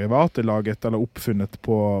syntetisk derivat, det er laget eller oppfunnet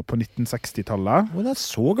på 1960-tallet. Og det er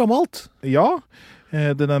så gammelt! Ja,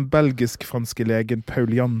 det er den belgisk-franske legen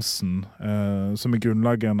Paul Janssen, som er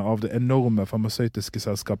grunnleggeren av det enorme farmasøytiske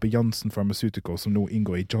selskapet Janssen Pharmaceuticals, som nå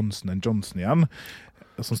inngår i Johnson & Johnson igjen,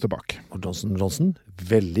 som står bak. Og Johnson,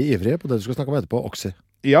 veldig ivrig på det du skal snakke om etterpå, Oxy.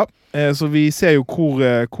 Ja, så vi ser jo hvor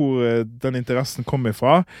den interessen kommer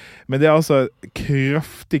fra, men det er altså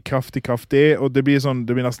kraftig, og det blir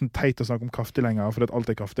nesten teit å snakke om kraftig lenger, for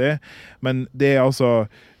alt er kraftig, men det er altså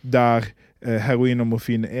der heroin og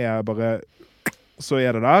morfin er bare, så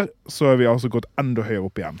er det der, så er vi altså gått enda høyere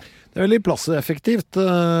opp igjen. Det er veldig plasseffektivt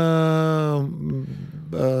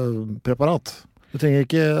preparat. Du trenger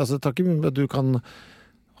ikke, altså det tar ikke mye, du kan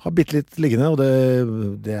ha bitte litt liggende, og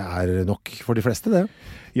det er nok for de fleste, det.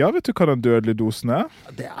 Ja, vet du hva den dødelige dosen er?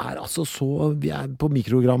 Det er altså vi er på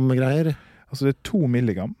mikrogram-greier. Altså det er 2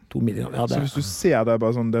 milligram. 2 milligram, ja. Så hvis du ser det,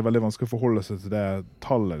 bare sånn, det er veldig vanskelig å forholde seg til det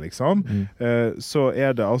tallet, liksom, så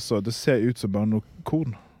er det altså, det ser ut som bare noe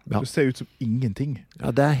korn. Ja. Det ser ut som ingenting.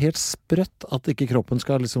 Ja, det er helt sprøtt at ikke kroppen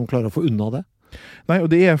skal liksom klare å få unna det. Nei, og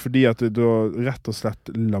det er fordi at du rett og slett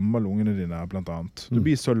lammer lungene dine, blant annet. Du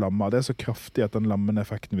blir så lammet, det er så kraftig at den lammende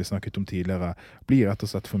effekten vi snakket om tidligere blir rett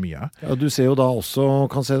og slett for mye. Ja, du ser jo da også,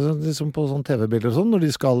 kan se liksom på sånn TV-bilder og sånn, når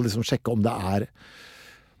de skal liksom sjekke om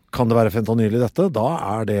kan det være fentanyl i dette, da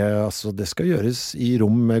er det, altså det skal gjøres i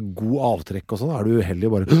rom med god avtrekk og sånn, er du uheldig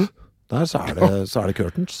bare... Der så er det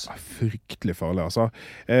curtains. Fryktelig farlig, altså.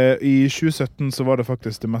 I 2017 så var det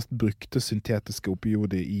faktisk det mest brukte syntetiske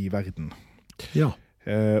opioidet i verden. Ja.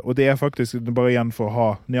 Og det er faktisk, bare igjen for å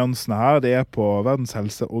ha nyansene her, det er på Verdens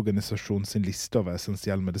helseorganisasjon sin liste over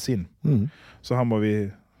essensiell medisin. Så her må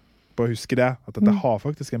vi bare huske det, at dette har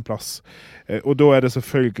faktisk en plass. Og da det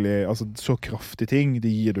selvfølgelig, altså så kraftige ting,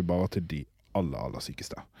 det gir du bare til de aller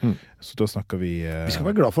sykeste. Så da snakker vi... Vi skal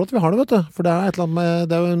være glad for at vi har det, vet du. For det et eller annet med,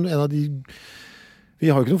 det jo en av de... Vi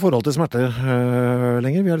har jo ikke noe forhold til smerte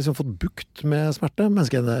lenger. Vi har liksom fått bukt med smerte,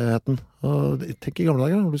 menneskeheten. Og tenk I gamle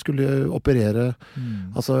dager, når du skulle operere,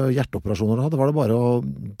 altså hjerteoperasjoner, da var det bare å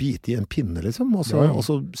bite I en pinne, liksom, og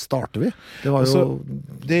så starter vi. Det var jo...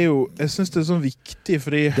 det jo, jeg synes det sånn viktig,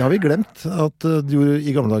 fordi... Det har vi glemt, at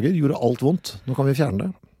I gamle dager gjorde alt vondt. Nå kan vi fjerne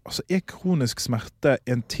det. Altså, kronisk smerte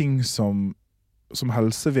en ting som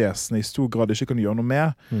helsevesenet I stor grad ikke kan gjøre noe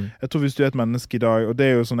med. Jeg tror hvis du et menneske I dag, og det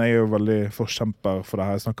jo sånn, jeg jo veldig forkjemper for det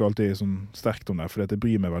her, jeg snakker alltid sånn sterkt om det, fordi jeg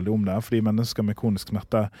bryr meg veldig om det, fordi mennesker med kronisk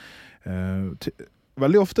smerte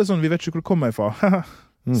veldig ofte sånn, vi vet ikke hvor det kommer ifra.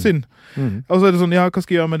 Synd. Og så det sånn, ja, hva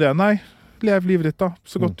skal jeg gjøre med det? Nei, lev livet ditt da,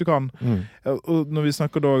 så godt du kan. Og når vi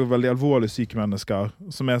snakker da veldig alvorlig syke mennesker,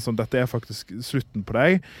 som sånn, dette faktisk slutten på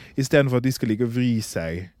deg, I stedet for at de skal ligge og vri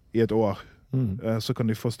seg I et år, så kan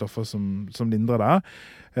de få stoffer som lindrer det.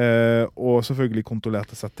 Og selvfølgelig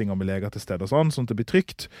kontrollerte settinger med leger til stede og sånn at det blir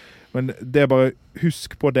trygt. Men det bare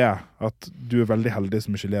husk på det, at du veldig heldig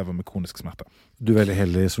som ikke lever med kronisk smerte. Du veldig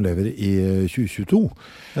heldig som lever I 2022.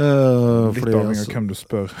 Litt avhengig av hvem du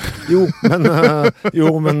spør. Jo,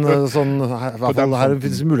 men sånn, her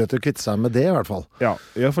finnes mulighet til å kvitte seg med det I hvert fall. Ja,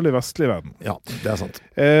 I hvert fall I vestlig verden. Ja, det sant.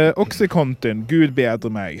 Oxycontin, Gud bedre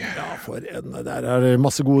meg. Ja, der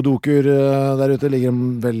masse gode doker der ute. Ligger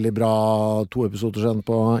en veldig bra 2 episoder siden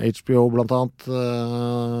på HBO blant annet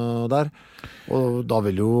der. Og da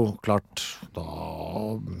vil jo klart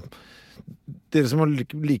dere som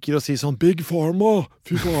liker å si sånn Big Pharma,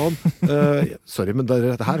 fy faen sorry, men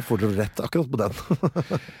det her får dere rett akkurat på den.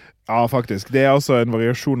 Ja, faktisk. Det altså en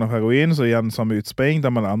variasjon av heroin, så igjen samme utspring,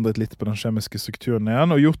 der man har endret litt på den kjemiske strukturen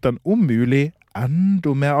igjen, og gjort den om mulig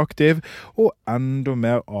enda mer aktiv og enda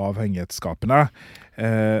mer avhengighetsskapende.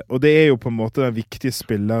 Og det jo på en måte den viktige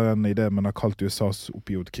spilleren I det man har kalt USAs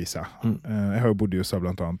opioidkrise. Jeg har jo bodd I USA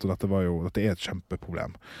blant annet, og dette et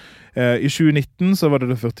kjempeproblem. I 2019 så var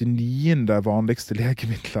det 49. vanligste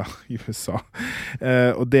legemidler I USA.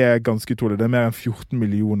 Og det ganske utrolig. Det mer enn 14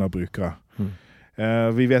 millioner brukere.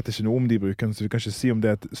 Vi vet ikke noe om de brukerne, så vi kan ikke si om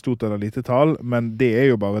det et stort eller lite tall, men det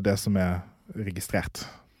jo bare det som registrert.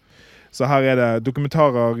 Så her det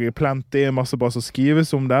dokumentarer I plenty, masse bra som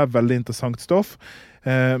skrives om det, veldig interessant stoff,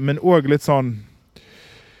 men også litt sånn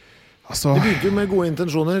altså, det begynte jo med gode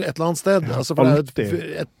intensjoner et eller annet sted, altså, for det jo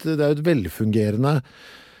et velfungerende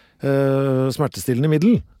smertestillende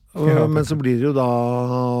middel, men så blir det jo da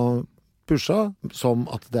pusha som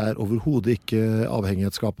at det overhodet ikke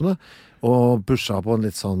avhengighetsskapende, og pusha på en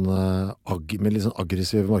litt sånn med litt sånn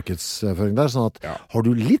aggressiv markedsføring der, sånn at har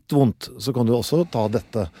du litt vondt, så kan du også ta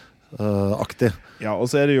dette aktig. Ja, og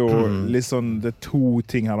så det jo litt sånn, det 2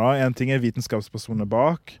 ting her da. En ting vitenskapspersoner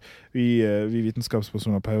bak. Vi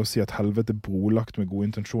vitenskapspersoner pleier å si at helvete brolagt med gode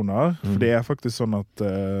intensjoner, for det faktisk sånn at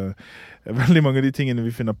veldig mange av de tingene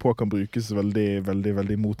vi finner på kan brukes veldig, veldig,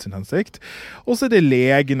 veldig mot sin hensikt. Og så det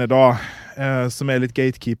legene da, som litt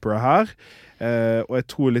gatekeepere her, og jeg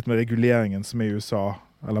tror litt med reguleringen som I USA,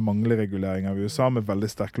 eller mangler regulering av USA med veldig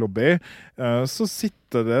sterk lobby, så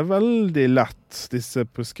sitter det veldig lett disse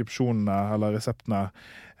preskripsjonene eller reseptene,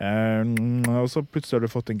 og så plutselig har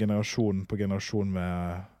du fått en generasjon på generasjon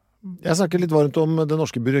med... Jeg snakker litt varmt om det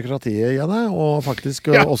norske byråkratiet igjen, og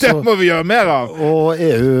faktisk også... Ja, det må vi gjøre mer av! Og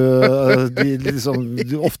EU,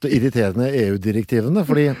 de ofte irriterende EU-direktivene,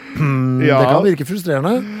 fordi det kan virke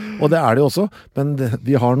frustrerende, og det det også, men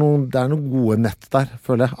det noen gode nett der,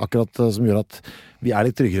 føler jeg, akkurat som gjør at vi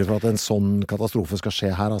litt tryggere for at en sånn katastrofe skal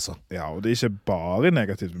skje her, altså. Ja, og det ikke bare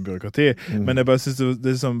negativt med byråkrati, men jeg bare synes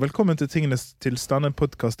det sånn, velkommen til Tingenes tilstand, en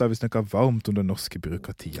podcast der vi snakker varmt om det norske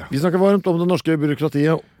byråkratiet. Vi snakker varmt om det norske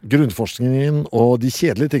byråkratiet, grunnforskningen og de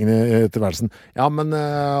kjedelige tingene I tilværelsen. Ja, men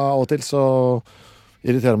av og til så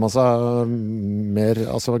irriterer man seg mer,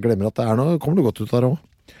 altså glemmer at det noe, kommer du godt ut av det også,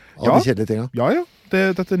 av de kjedelige tingene. Ja.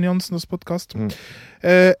 Dette Nyansenes podcast.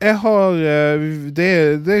 Jeg har,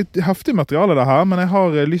 det heftig materiale det her, men jeg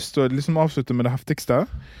har lyst til å liksom avslutte med det heftigste.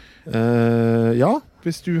 Ja.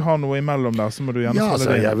 Hvis du har noe imellom der, så må du gjerne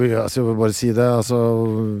det. Jeg vil bare si det, altså,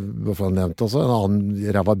 hvorfor har jeg nevnt også, en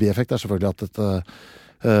annen ræva bieffekt selvfølgelig at dette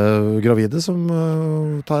gravide som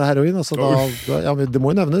tar heroin, altså det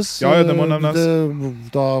må jo nevnes. Ja, det må nevnes.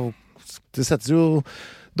 Det settes jo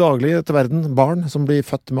daglig til verden barn som blir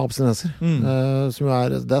født med abstinenser, som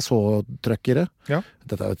det så trøkk I det. Ja.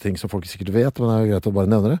 Dette jo ting som folk sikkert vet, men det jo greit å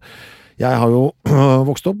bare nevne det. Jeg har jo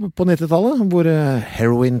vokst opp på 90-tallet, hvor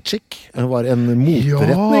heroin chick var en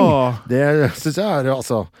motretning. Ja. Det synes jeg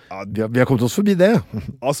altså, vi har kommet oss forbi det.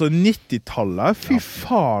 Altså 90-tallet, fy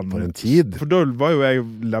faen. For en tid. For da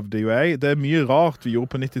levde jo jeg. Det mye rart vi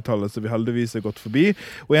gjorde på 90-tallet, så vi heldigvis har gått forbi.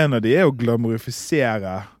 Og en av de å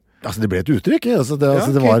glamorifisere. Altså, det ble et uttrykk. Altså, det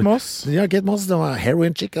Kate var, Moss. Ja, Kate Moss, det var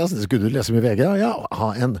heroin chick. Altså, det skulle du lese om i VG. Ja,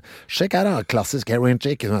 ha en sjekk her da. Klassisk heroin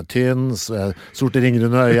chick. Hun tynn, sorte ringer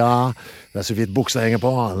under øya. Det så vidt buksa henger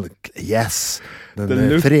på. Yes!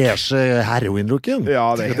 Den freshe heroin-looken.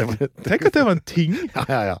 Ja, tenk at det var en ting.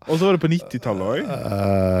 Ja. Og så var det på 90-tallet også.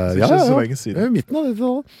 Så Ja, ikke så lenge siden. Midten av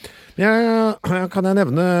 90-tallet. Kan jeg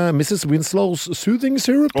nevne Mrs. Winslow's Soothing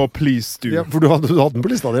Syrup? Oh, please, du. Ja, for du hadde den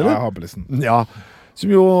på lista, eller? Ja, jeg har på listen. Ja. Som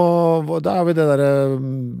jo, da har vi det der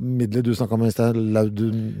middelet du snakket om i sted,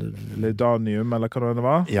 Laudanium, eller hva det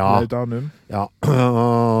var? Ja. Laudanium. Ja,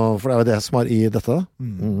 for det er jo det som var i dette,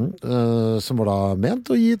 som var da ment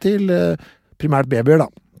å gi til primært babyer, da,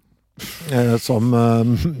 som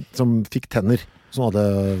fikk tenner, som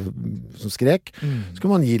skrek. Så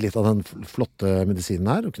kunne man gi litt av den flotte medisinen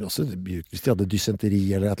her, og kunne også, hvis de hadde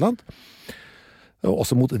dysenteri eller et eller annet, og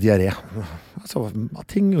også mot diaré. Altså,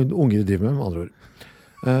 ting unger driver med andre ord.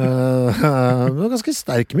 Det var ganske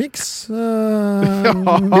sterk mix.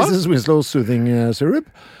 Mrs. Winslow's Soothing Syrup.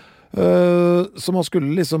 Så man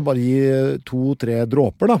skulle liksom bare gi 2-3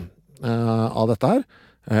 dråper da, av dette her.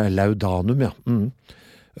 Laudanum, ja.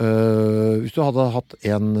 Hvis du hadde hatt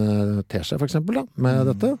en teskje for eksempel da, med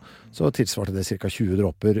dette, så tilsvarte det ca. 20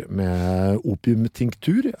 dråper med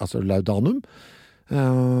opiumtinktur, altså laudanum.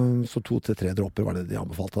 Så 2-3 dråper var det de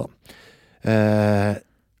anbefalte da.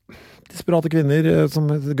 Desperate kvinner som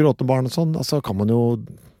gråtende barn og sånn, altså kan man jo,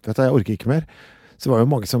 vet du, jeg orker ikke mer. Så det var jo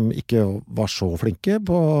mange som ikke var så flinke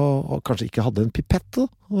på, og kanskje ikke hadde en pipette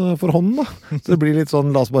for hånden da. Så det blir litt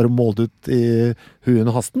sånn, la oss bare måle ut i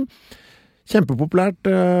huen og hasten. Kjempepopulært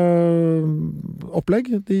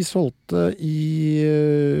opplegg. De solgte i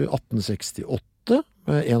 1868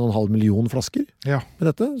 med 1,5 million flasker med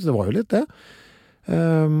dette, så det var jo litt det.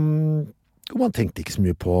 Og man tenkte ikke så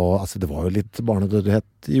mye på, altså det var jo litt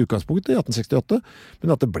barnedødelighet i utgangspunktet i 1868,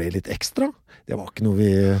 men at det ble litt ekstra, det var ikke noe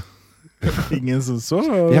vi... Ingen som så?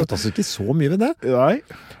 Vi heftet altså ikke så mye ved det. Nei.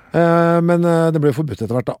 Men det ble forbudt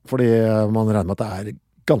etter hvert da, fordi man regner med at det er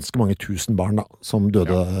ganske mange tusen barn da, som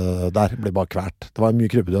døde der, ble bare kvært. Det var mye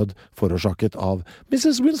krybbedød forårsaket av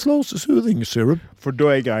Mrs. Winslow's Soothing Syrup. For da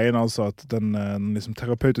er greien altså at den liksom,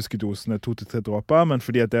 terapeutiske dosen er 2-3 dråper, men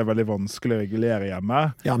fordi at det er veldig vanskelig å regulere hjemme.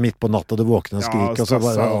 Ja, midt på natta, det våkner og skriker,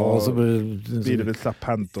 og så blir det litt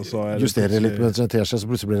slapphendt, og så justerer litt med en teskje, så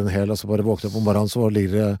plutselig blir det en hel, og så bare våkner opp om morgenen, så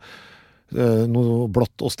ligger det noe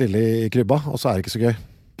blått og stille i krybba, og så er det ikke så gøy.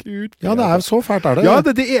 Ja, det er så fælt er det. Ja,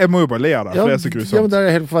 det er, jeg må jo bare le av det, for det er så grusomt. Ja, men det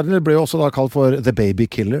er helt forferdelig. Det ble jo også da kalt for The Baby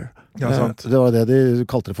Killer. Ja, sant. Det var det de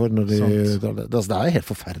kalte det for når det er helt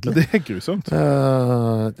forferdelig. Det er grusomt.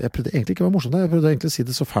 Jeg prøvde egentlig ikke å være morsomt, jeg prøvde egentlig å si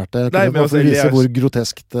det så fælt jeg kunne, for å vise hvor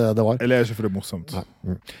groteskt det var. Jeg ler ikke for det er morsomt.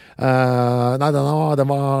 Nei, den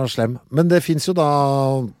var slem. Men det finnes jo da,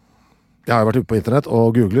 jeg har jo vært ute på internett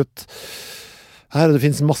og googlet her, det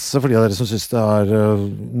finnes masse for de av dere som synes det er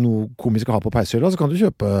noe komisk å ha på peishøyla, så kan du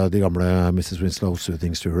kjøpe de gamle Mrs. Winslow's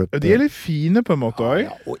Soothing Syrup. De er litt fine på en måte også.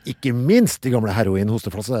 Ja, og ikke minst de gamle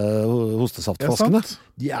hostesaftflaskene.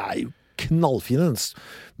 De er jo knallfine,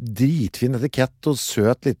 dritfin etikett og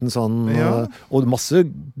søt liten sånn, og masse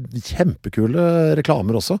kjempekule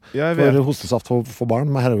reklamer også for hostesaft for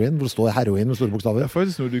barn med heroin, hvor det står heroin med store bokstaver. Det er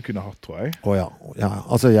faktisk noe du kunne hatt, tror jeg. Ja,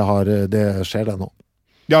 altså det skjer det nå.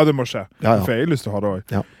 Ja, det må skje. For jeg har lyst til å ha det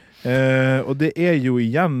også. Ja. Og det er jo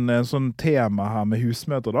igjen en sånn tema her med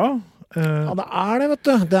husmødre da. Ja, det er det, vet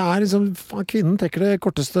du. Det er liksom, kvinnen trekker det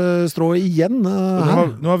korteste strået igjen.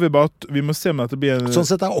 Nå har vi bare, vi må se om dette blir Sånn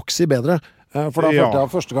sett er Oxy bedre. For da følte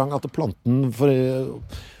jeg første gang at planten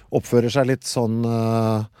oppfører seg litt sånn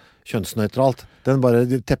kjønnsnøytralt. Den bare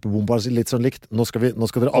teppebomber litt sånn likt. Nå skal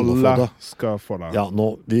dere alle få det. Skal få det. Ja,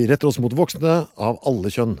 vi retter oss mot voksne av alle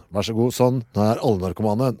kjønn. Vær så god, sånn. Nå er alle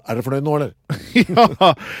narkomane. Er dere fornøyd nå, eller? Ja,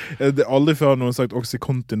 det er aldri før noen sagt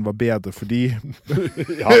Oxycontin var bedre fordi...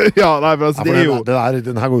 ja, nei, men altså, det er jo...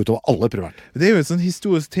 Den her går ut over alle primært. Det er jo et sånn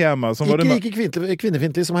historisk tema. Ikke like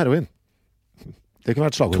kvinnefiendtlig som heroin. Det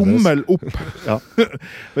kunne vært slagordet. Tommel opp. Ja.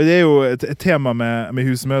 Det er jo et tema med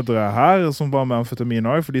husmødre her, som var med amfetamin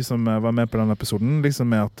også, for de som var med på den episoden, liksom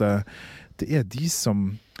med at det er de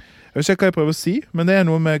som... Jeg vet ikke hva jeg prøver å si, men det er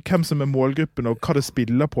noe med hvem som er målgruppen, og hva det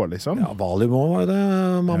spiller på, liksom. Ja, Valium var det.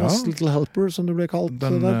 Mammas Little Helper, som det ble kalt.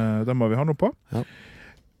 Den må vi ha noe på. Ja.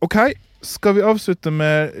 Ok, skal vi avslutte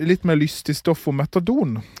med litt mer lystig stoff om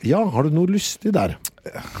metadon? Ja, har du noe lystig der?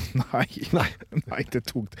 Nei, det er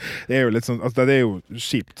tungt. Det er jo litt sånn, altså det er jo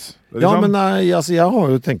kjipt. Ja, men altså, jeg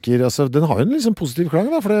har jo tenker, altså, den har jo en liksom positiv klang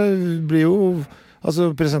da, for det blir jo altså,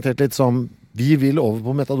 presentert litt som vi vil over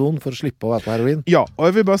på metadon for å slippe å være på heroin. Ja, og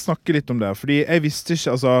jeg vil bare snakke litt om det, fordi jeg visste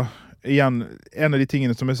ikke, altså, igjen, en av de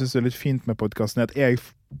tingene som jeg synes er litt fint med podcasten er at jeg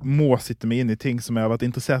må sitte meg inn i ting som jeg har vært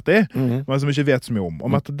interessert i, men som jeg ikke vet så mye om.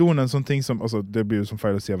 Og metadon er en sånn ting som, altså, det blir jo som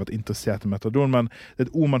feil å si jeg har vært interessert i metadon, men det er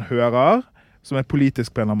et ord man hører, som er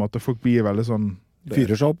politisk på en eller annen måte. Folk blir veldig sånn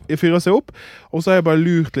Fyrer seg opp. Og så har jeg bare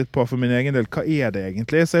lurt litt på for min egen del, hva er det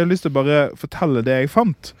egentlig? Så jeg har lyst til å bare fortelle det jeg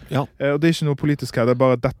fant. Ja. Og det er ikke noe politisk her, det er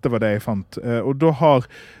bare at dette var det jeg fant. Og da har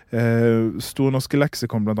Store Norske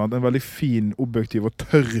Leksikon blant annet en veldig fin, objektiv og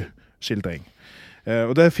tørr skildring.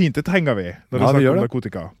 Og det er fint, det trenger vi når det snakker om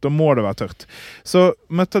narkotika. Da må det være tørt. Så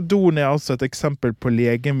metadon er altså et eksempel på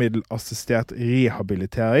legemiddelassistert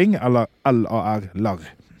rehabilitering, eller LAR.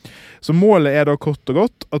 Så målet er da kort og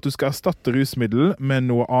godt at du skal erstatte rusmiddel med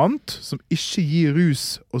noe annet som ikke gir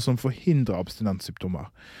rus og som forhindrer abstinenssymptomer.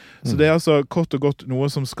 Så det er altså kort og godt noe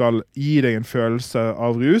som skal gi deg en følelse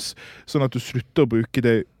av rus, sånn at du slutter å bruke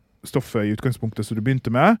det stoffet i utgangspunktet som du begynte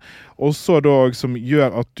med, og så da som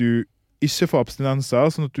gjør at du ikke får abstinenser,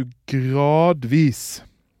 sånn at du gradvis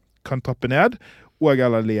kan trappe ned og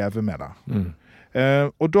eller leve med det.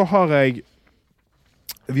 Og da har jeg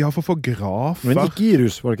vi har for få grafer. Men ikke gi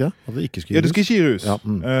rus, var det ikke? At det ikke skal gi rus? Ja, det skal ikke gi rus. Ja.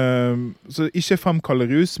 Så ikke fremkalle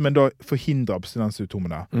rus, men da forhindre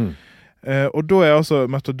abstinenssymptomene. Og da er altså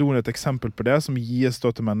metadon et eksempel på det, som gis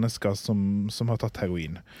da til mennesker som har tatt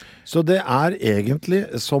heroin. Så det er egentlig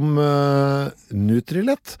som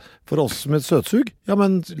Nutrilett for oss med et søtsug. Ja,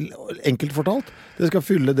 men enkelt fortalt. Det skal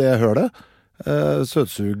fylle det hølet,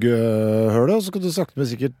 søtsughølet, og så skal du sakte men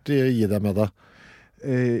sikkert gi deg med det.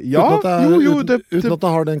 Ja, uten at det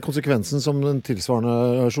har den konsekvensen som den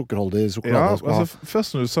tilsvarende sukkerholdig sjokolade skal ha. Altså,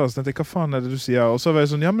 først når du sa sånn, hva faen er det du sier? Og så var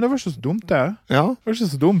jeg sånn, ja, men det var ikke så dumt det. Ja. Det var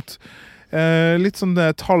ikke så dumt. Litt sånn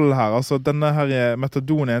tall her, altså denne her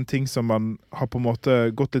metadon er en ting som man har på en måte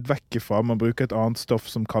gått litt vekk ifra. Man bruker et annet stoff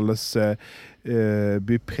som kalles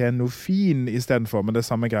buprenorfin i stedet for, men det er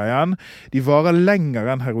samme greien. De varer lenger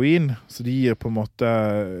enn heroin, så de gir på en måte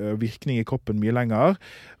virkning i kroppen mye lenger,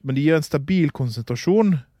 men de gir en stabil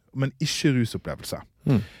konsentrasjon, men ikke rusopplevelse.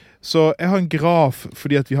 Så jeg har en graf,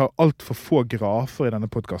 fordi at vi har alt for få grafer i denne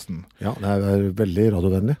podcasten. Ja, det er veldig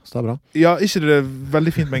radiovennlig, så det er bra. Ja, ikke det er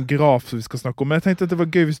veldig fint med en graf som vi skal snakke om, men jeg tenkte at det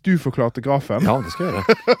var gøy hvis du forklarte grafen. Ja, det skal jeg gjøre.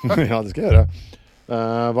 Ja, det skal jeg gjøre.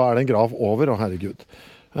 Hva er det en graf over? Å, herregud.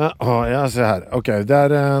 Jeg ser her. Ok, det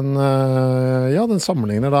er den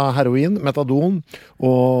sammenligner da heroin, metadon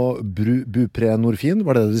og buprenorfin.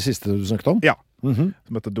 Var det siste du snakket om? Ja.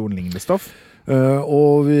 Metadon-lignende stoff.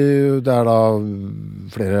 Og det er da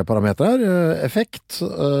flere parametre her. Effekt,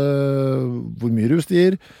 hvor mye rus det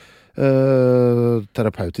gir,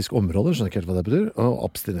 terapeutisk område, skjønner ikke helt hva det betyr, og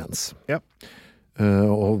abstinens. Ja.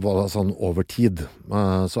 Og hva sånn over tid.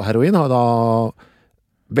 Så heroin har da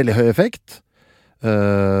veldig høy effekt,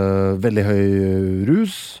 veldig høy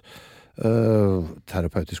rus,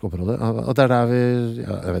 terapeutisk område, og det er der jeg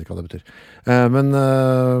vet ikke hva det betyr, men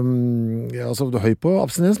altså du er høy på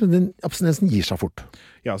abstinens, men abstinensen gir seg fort.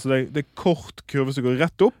 Ja, så det er kort kurve som går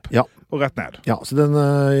rett opp og rett ned. Ja, så den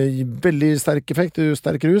veldig sterk effekt,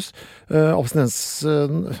 sterk rus, abstinens,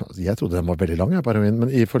 jeg trodde den var veldig lang på heroin, men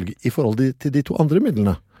i forhold til de to andre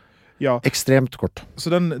midlene, ekstremt kort. Så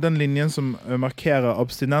den linjen som markerer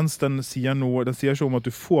abstinens, den sier ikke om at du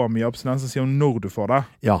får mye abstinens, den sier om når du får det.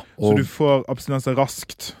 Ja, så du får abstinenser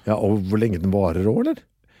raskt. Ja, og hvor lenge den varer også, eller?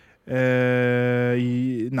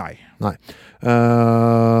 Nei.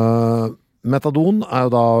 Metadon er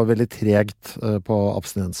jo da veldig tregt på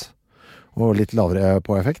abstinens. Og litt lavere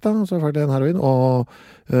på effekt da, selvfølgelig enn heroin. Og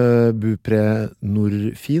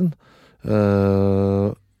buprenorfin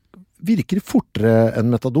virker fortere enn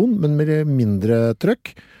metadon, men med mindre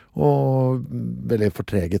trøkk og veldig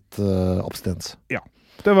fortreget abstinens. Ja,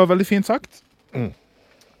 det var veldig fint sagt.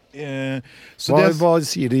 Hva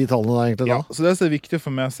sier de tallene da egentlig da? Ja, så det som er viktig å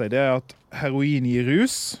få med seg, det er at heroin gir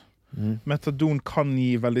rus. Metadon kan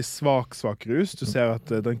gi veldig svak rus. Du ser at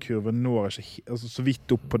den kurven når ikke så vidt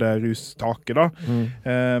opp på det rustaket da.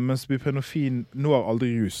 Mens buprenorfin når aldri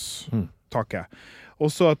rustaket. Og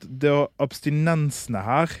så at abstinensene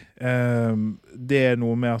her, det er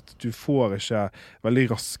noe med at du får ikke veldig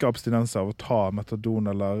raske abstinenser av å ta metadon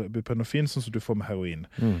eller buprenorfin, sånn som du får med heroin.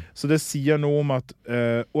 Så det sier noe om at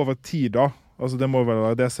over tid da, Altså det må vel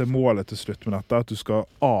være det som målet til slutt med dette, at du skal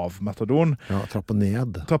av metadon. Ja, trappe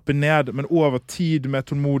ned. Trappe ned, men over tid med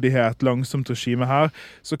tålmodighet, langsomt regime her,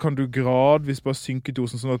 så kan du gradvis bare synke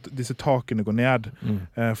dosen sånn at disse takene går ned.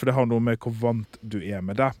 For det har noe med hvor vant du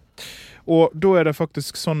med det. Og da det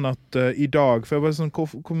faktisk sånn at i dag, for jeg bare sånn,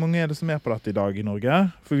 hvor mange det som på dette i dag i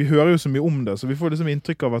Norge? For vi hører jo så mye om det, så vi får liksom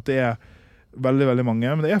inntrykk av at det veldig, veldig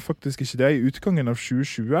mange, men det faktisk ikke det. I utgangen av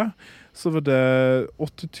 2020 så var det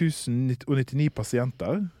 8.099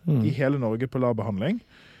 pasienter i hele Norge på LAR-behandling.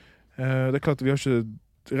 Det klart at vi har ikke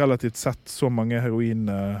relativt sett så mange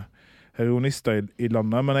heroinister i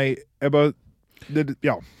landet, men jeg bare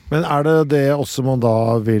ja. Men det også man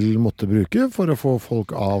da vil måtte bruke for å få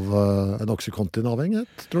folk av en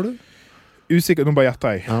Oxycontin-avhengighet, tror du? Usikker, nå bare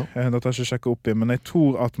gjetter jeg. Dette har jeg ikke sjekket opp i, men jeg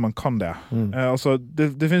tror at man kan det. Altså,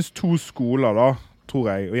 det finnes 2 skoler da, tror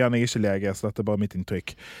jeg, og gjerne jeg ikke lege, så dette bare mitt inntrykk.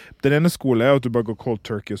 Den ene skolen at du bare går cold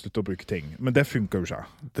turkey og slutter å bruke ting, men det funker jo ikke.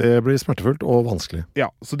 Det blir smertefullt og vanskelig. Ja,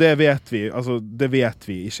 så det vet vi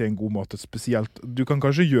ikke en god måte, spesielt. Du kan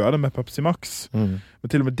kanskje gjøre det med Pepsi Max, men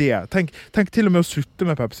til og med det, tenk til og med å slutte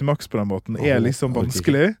med Pepsi Max på den måten, liksom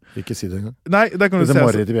vanskelig. Ikke si det engang. Nei, det kan du se. Det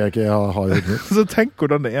mareritt vil jeg ikke ha i hodet. Så tenk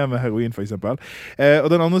hvordan det med heroin, for eksempel. Og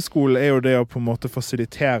den andre skolen jo det å på en måte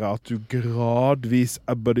fasilitere at du gradvis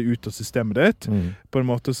ebber det ut av systemet ditt, på en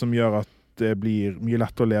måte som gjør at det blir mye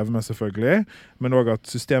lettere å leve med selvfølgelig, men også at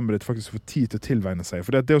systemet ditt faktisk får tid til å tilvegne seg.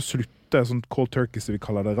 For det å slutte sånn cold turkey, som vi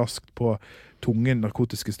kaller det, raskt på tunge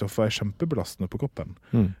narkotiske stoffer kjempebelastende på kroppen.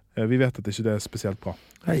 Vi vet at ikke det spesielt bra.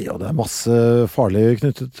 Ja, det masse farlig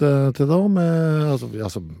knyttet til det, med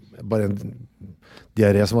altså, bare en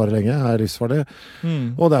diaré som varer lenge livsfarlig,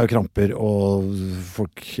 og det jo kramper, og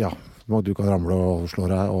folk, du kan ramle og slå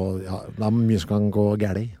deg, og det mye som kan gå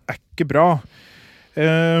gærlig. Ikke bra.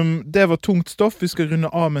 Det var tungt stoff. Vi skal runde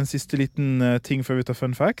av med en siste liten ting før vi tar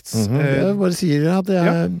fun facts. Jeg bare sier at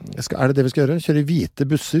det vi skal gjøre? Kjøre hvite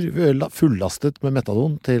busser fullastet med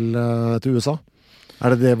metadon til USA?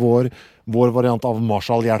 Det vår variant av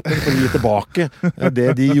Marshall-hjelpen for å gi tilbake det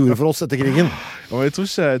de gjorde for oss etter krigen? Jeg tror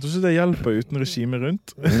ikke det hjelper uten regime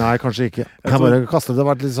rundt. Nei, kanskje ikke. Jeg bare kastet det,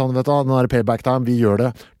 vært litt sånn, vet du, nå det payback time, vi gjør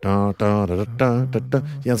det.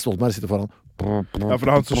 Jens Stoltenberg sitter foran. Ja, for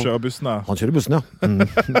det han som kjører bussene. Han kjører bussen, ja.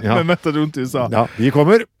 Med metadon til USA. Ja, vi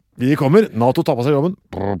kommer. NATO tar på seg jobben.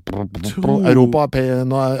 Europa,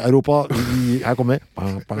 her kommer vi.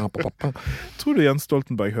 Tror du Jens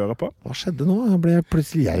Stoltenberg hører på? Hva skjedde nå? Ble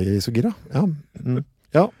plutselig jeg så gira.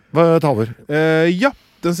 Ja, ta over. Ja,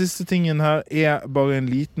 den siste tingen her bare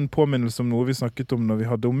en liten påminnelse om noe vi snakket om når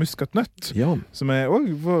vi hadde om muskatnøtt. Ja. Som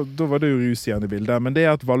da var det jo rus igjen i bildet, men det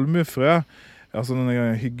at valmuefrø, altså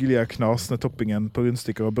den hyggelige knasende toppingen på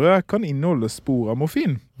rundstykker og brød, kan inneholde spor av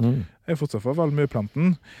morfin. Det fortsatt fra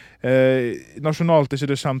valmueplanten. Nasjonalt ikke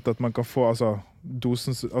det kjent at man kan få,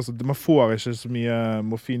 dosen, man får ikke så mye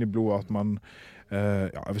morfin i blodet at man,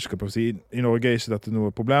 jeg vet ikke hva jeg si, i Norge ikke dette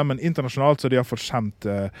noe problem, men internasjonalt så det i hvert fall kjent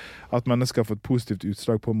at mennesker har fått positivt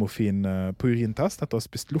utslag på morfin på urintest etter å ha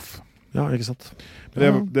spist loff. Ja, ikke sant.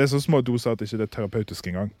 Det så små doser at ikke det terapeutisk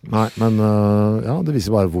engang. Nei, men det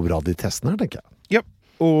viser bare hvor bra de testene tenker jeg. Ja,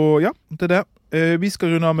 og det det. Vi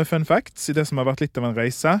skal runde av med fun facts i det som har vært litt av en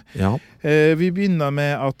reise. Ja. Vi begynner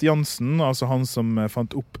med at Janssen, altså han som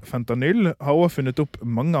fant opp fentanyl, har også funnet opp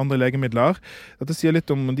mange andre legemidler. Dette sier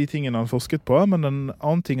litt om de tingene han forsket på, men den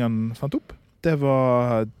annen ting han fant opp, det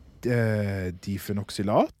var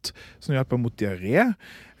difenoxylat, som hjelper mot diaré,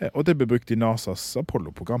 og det ble brukt i NASAs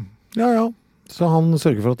Apollo-program. Ja. Så han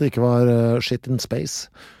sørger for at det ikke var shit in space.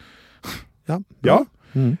 Ja.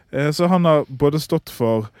 Så han har både stått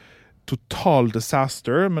for total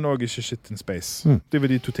disaster, men også ikke shit in space. Det var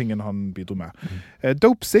de 2 tingene han bidro med.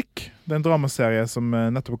 Dopesick, det en dramaserie som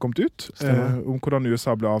nettopp har kommet ut, om hvordan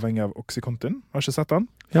USA ble avhengig av Oxycontin. Har ikke sett den?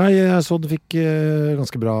 Ja, jeg så det fikk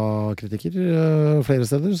ganske bra kritikker flere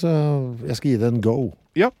steder, så jeg skal gi det en go.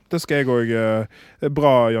 Ja, det skal jeg også.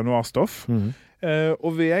 Bra januarstoff.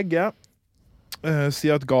 Og VG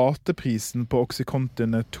sier at gateprisen på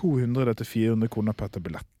Oxycontin 200-400 kroner per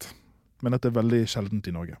billett. Men dette veldig sjeldent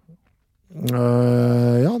i Norge.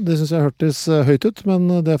 Ja, det synes jeg hørtes høyt ut, men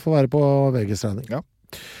det får være på VGs regning. Ja,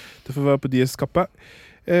 det får være på deres kappe.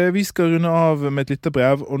 Vi skal runde av med et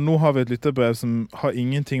lytterbrev, og nå har vi et lytterbrev som har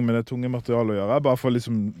ingenting med det tunge materialet å gjøre, bare for å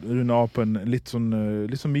liksom runde av på en litt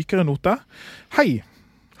sånn mykere note. Hei!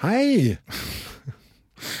 Hei!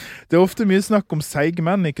 Det ofte mye snakk om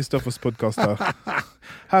seigmenn i Kristofers podcaster.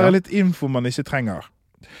 Her litt info man ikke trenger.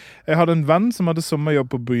 Jeg hadde en venn som hadde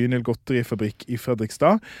sommerjobb på Brynhild godterifabrikk i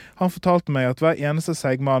Fredrikstad. Han fortalte meg at hver eneste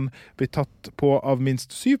seigmann blir tatt på av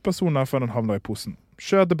minst 7 personer før den havner i posen.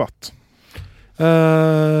 Kjør debatt.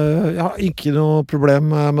 Jeg har ikke noe problem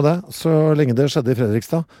med det. Så lenge det skjedde i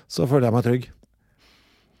Fredrikstad, så føler jeg meg trygg.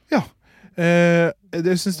 Ja.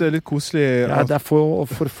 Jeg synes det litt koselig. Ja, det for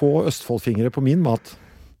få Østfoldfingre på min mat.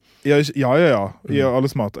 Ja. I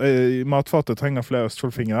alles mat. Matfatet trenger flere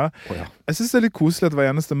Østfoldfingre. Jeg synes det litt koselig at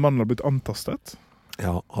hver eneste mann har blitt antastet.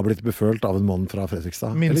 Ja, har blitt befølt av en mann fra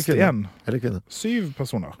Fredrikstad. Minst én. Eller kvinne. 7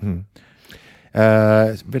 personer.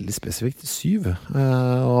 Veldig spesifikt 7.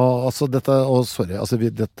 Dette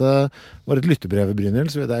var et lyttebrev, Brynhild,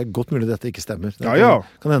 så det godt mulig dette ikke stemmer. Det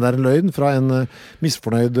kan hende det en løgn fra en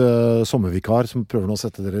misfornøyd sommervikar som prøver nå å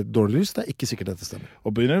sette dere dårlig lys. Det ikke sikkert dette stemmer.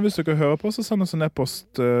 Og Brynhild, hvis dere hører på, så send oss en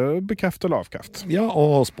e-post bekreft og lavkreft. Ja,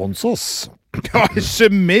 og spons oss. Ja, ikke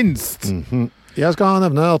minst! Jeg skal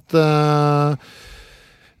nevne at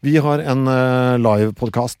vi har en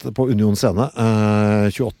live-podcast på Union Scene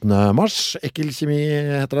 28. mars. Ekkel Kjemi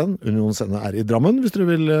heter den. Union Scene i Drammen, hvis dere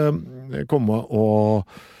vil komme og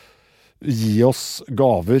gi oss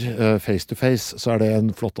gaver face to face, så det en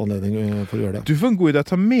flott anledning for å gjøre det. Du får en god idé.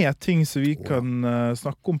 Ta med ting som vi kan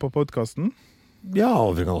snakke om på podcasten. Ja,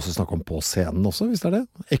 og vi kan også snakke om på scenen også, hvis det det.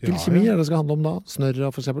 Ekkel kjemi det skal handle om da. Snørra,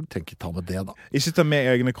 for eksempel. Tenk, ta med det da. Ikke ta med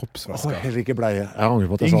egne kroppsvæsker. Heller ikke bleie. Jeg angrer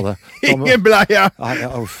på at jeg sa det. Ingen bleie!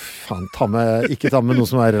 Nei, faen, ikke ta med noe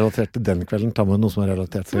som relatert til den kvelden. Ta med noe som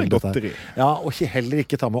relatert til dette. Ja, og heller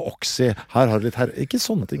ikke ta med Oxy. Her har du litt her. Ikke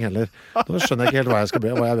sånne ting heller. Da skjønner jeg ikke helt hva jeg skal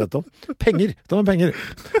be, hva jeg vet om. Penger! Ta med penger!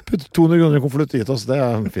 Putt 200 kroner i konvolutt gitt oss. Det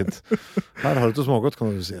fint. Her har du til smågodt,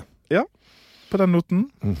 kan du si. Ja, på den noten.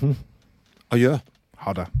 Adjø.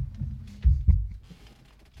 Ha det.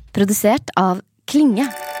 Produsert av Klinge.